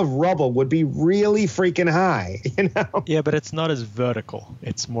pile of rubble would be really freaking high, Yeah, but it's not as vertical.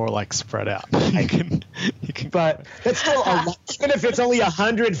 It's more like spread out. But that's still a lot. Even if it's only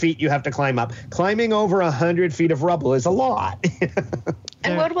 100 feet you have to climb up, climbing over 100 feet of rubble is a lot.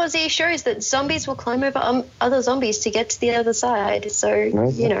 And World War Z shows that zombies will climb over other zombies to get to the other side. So,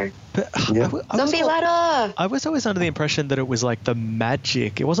 But zombie ladder. I was always under the impression that it was like the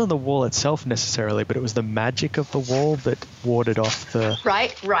magic. It wasn't the wall itself necessarily, but it was the magic of the wall that warded off the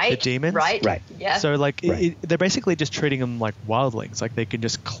the demons. Right. Yeah. So they're basically just treating them like wildlings, like they can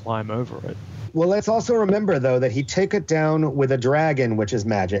just climb over it. Well, let's also remember, though, that he took it down with a dragon, which is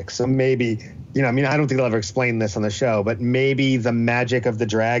magic. So maybe, I don't think they'll ever explain this on the show, but maybe the magic of the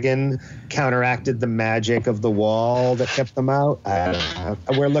dragon counteracted the magic of the wall that kept them out. I don't know.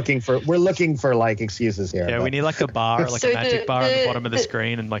 We're looking for like excuses here. Yeah, we need like a bar, like a magic bar at the bottom of the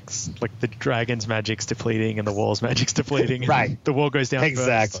screen, and like the dragon's magic's depleting and the wall's magic's depleting. And the wall goes down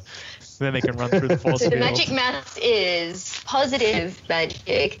first. Then they can run through the force field. So the magic math is positive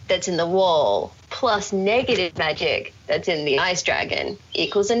magic that's in the wall plus negative magic that's in the ice dragon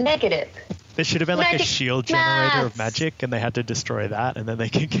equals a negative. There should have been like a shield generator of magic, and they had to destroy that, and then they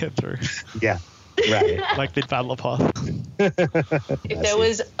can get through. Yeah. Right. Like the Battle of Hoth. If there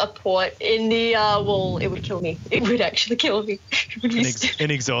was a port in the wall, it would kill me. It would actually kill me.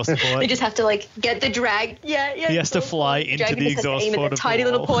 An exhaust port. They just have to get the drag. Yeah. He has to fly into the exhaust port of the tiny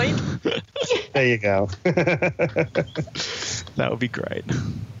little point. There you go. That would be great.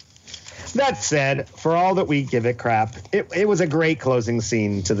 That said, for all that we give it crap, it was a great closing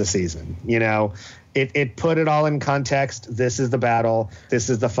scene to the season. It put it all in context. This is the battle. This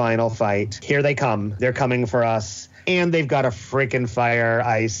is the final fight. Here they come. They're coming for us. And they've got a freaking fire,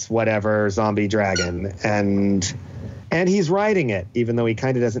 ice, whatever, zombie dragon. And he's riding it, even though he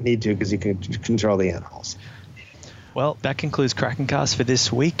kind of doesn't need to because he can control the animals. Well, that concludes Krakencast for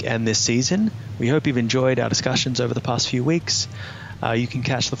this week and this season. We hope you've enjoyed our discussions over the past few weeks. You can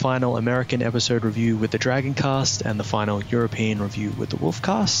catch the final American episode review with the Dragoncast and the final European review with the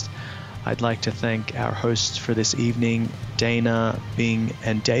Wolfcast. I'd like to thank our hosts for this evening, Dana, Bing,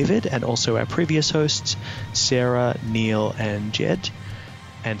 and David, and also our previous hosts, Sarah, Neil, and Jed.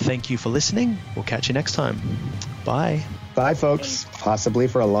 And thank you for listening. We'll catch you next time. Bye. Bye, folks. Possibly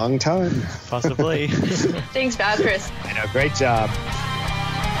for a long time. Possibly. Thanks, Chris. I know. Great job.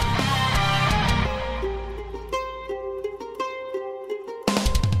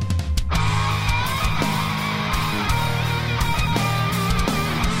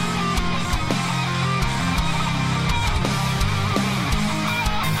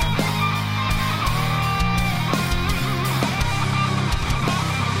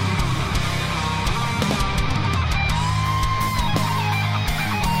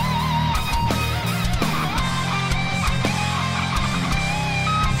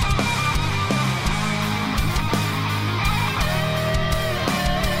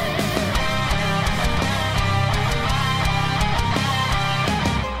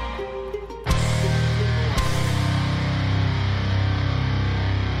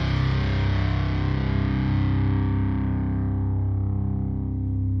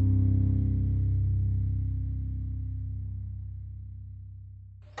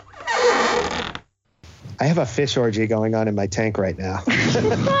 I have a fish orgy going on in my tank right now.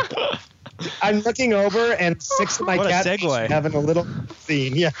 I'm looking over and 6 of my What a cats segue. having a little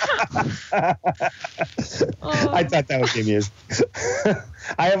scene. Yeah. I thought that would be amusing.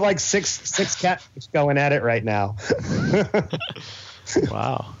 I have like six catfish going at it right now.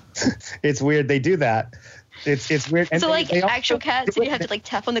 Wow. It's weird. They do that. It's weird. And So like they also actual cats, do and you have it- to like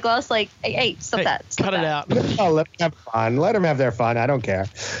tap on the glass, like, hey, stop Hey, that. Stop cut it that. out. Oh, let them have fun. Let them have their fun. I don't care.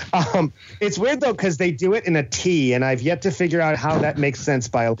 It's weird though because they do it in a T, and I've yet to figure out how that makes sense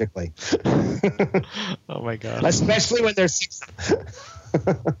biologically. Oh my god. Especially when they're 6.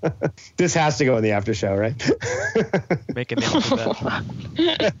 This has to go in the after show, right? Making the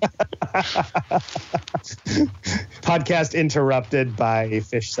alphabet. Podcast interrupted by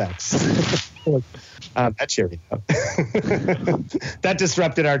fish sex. That's cheery. That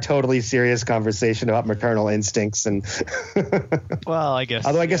disrupted our totally serious conversation about maternal instincts, and Well, I guess.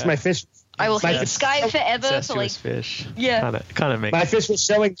 although I guess yeah. my fish, I will My hate fish- Sky forever for like Incestuous fish. Yeah. Kind of makes. my fish was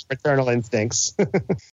showing maternal instincts.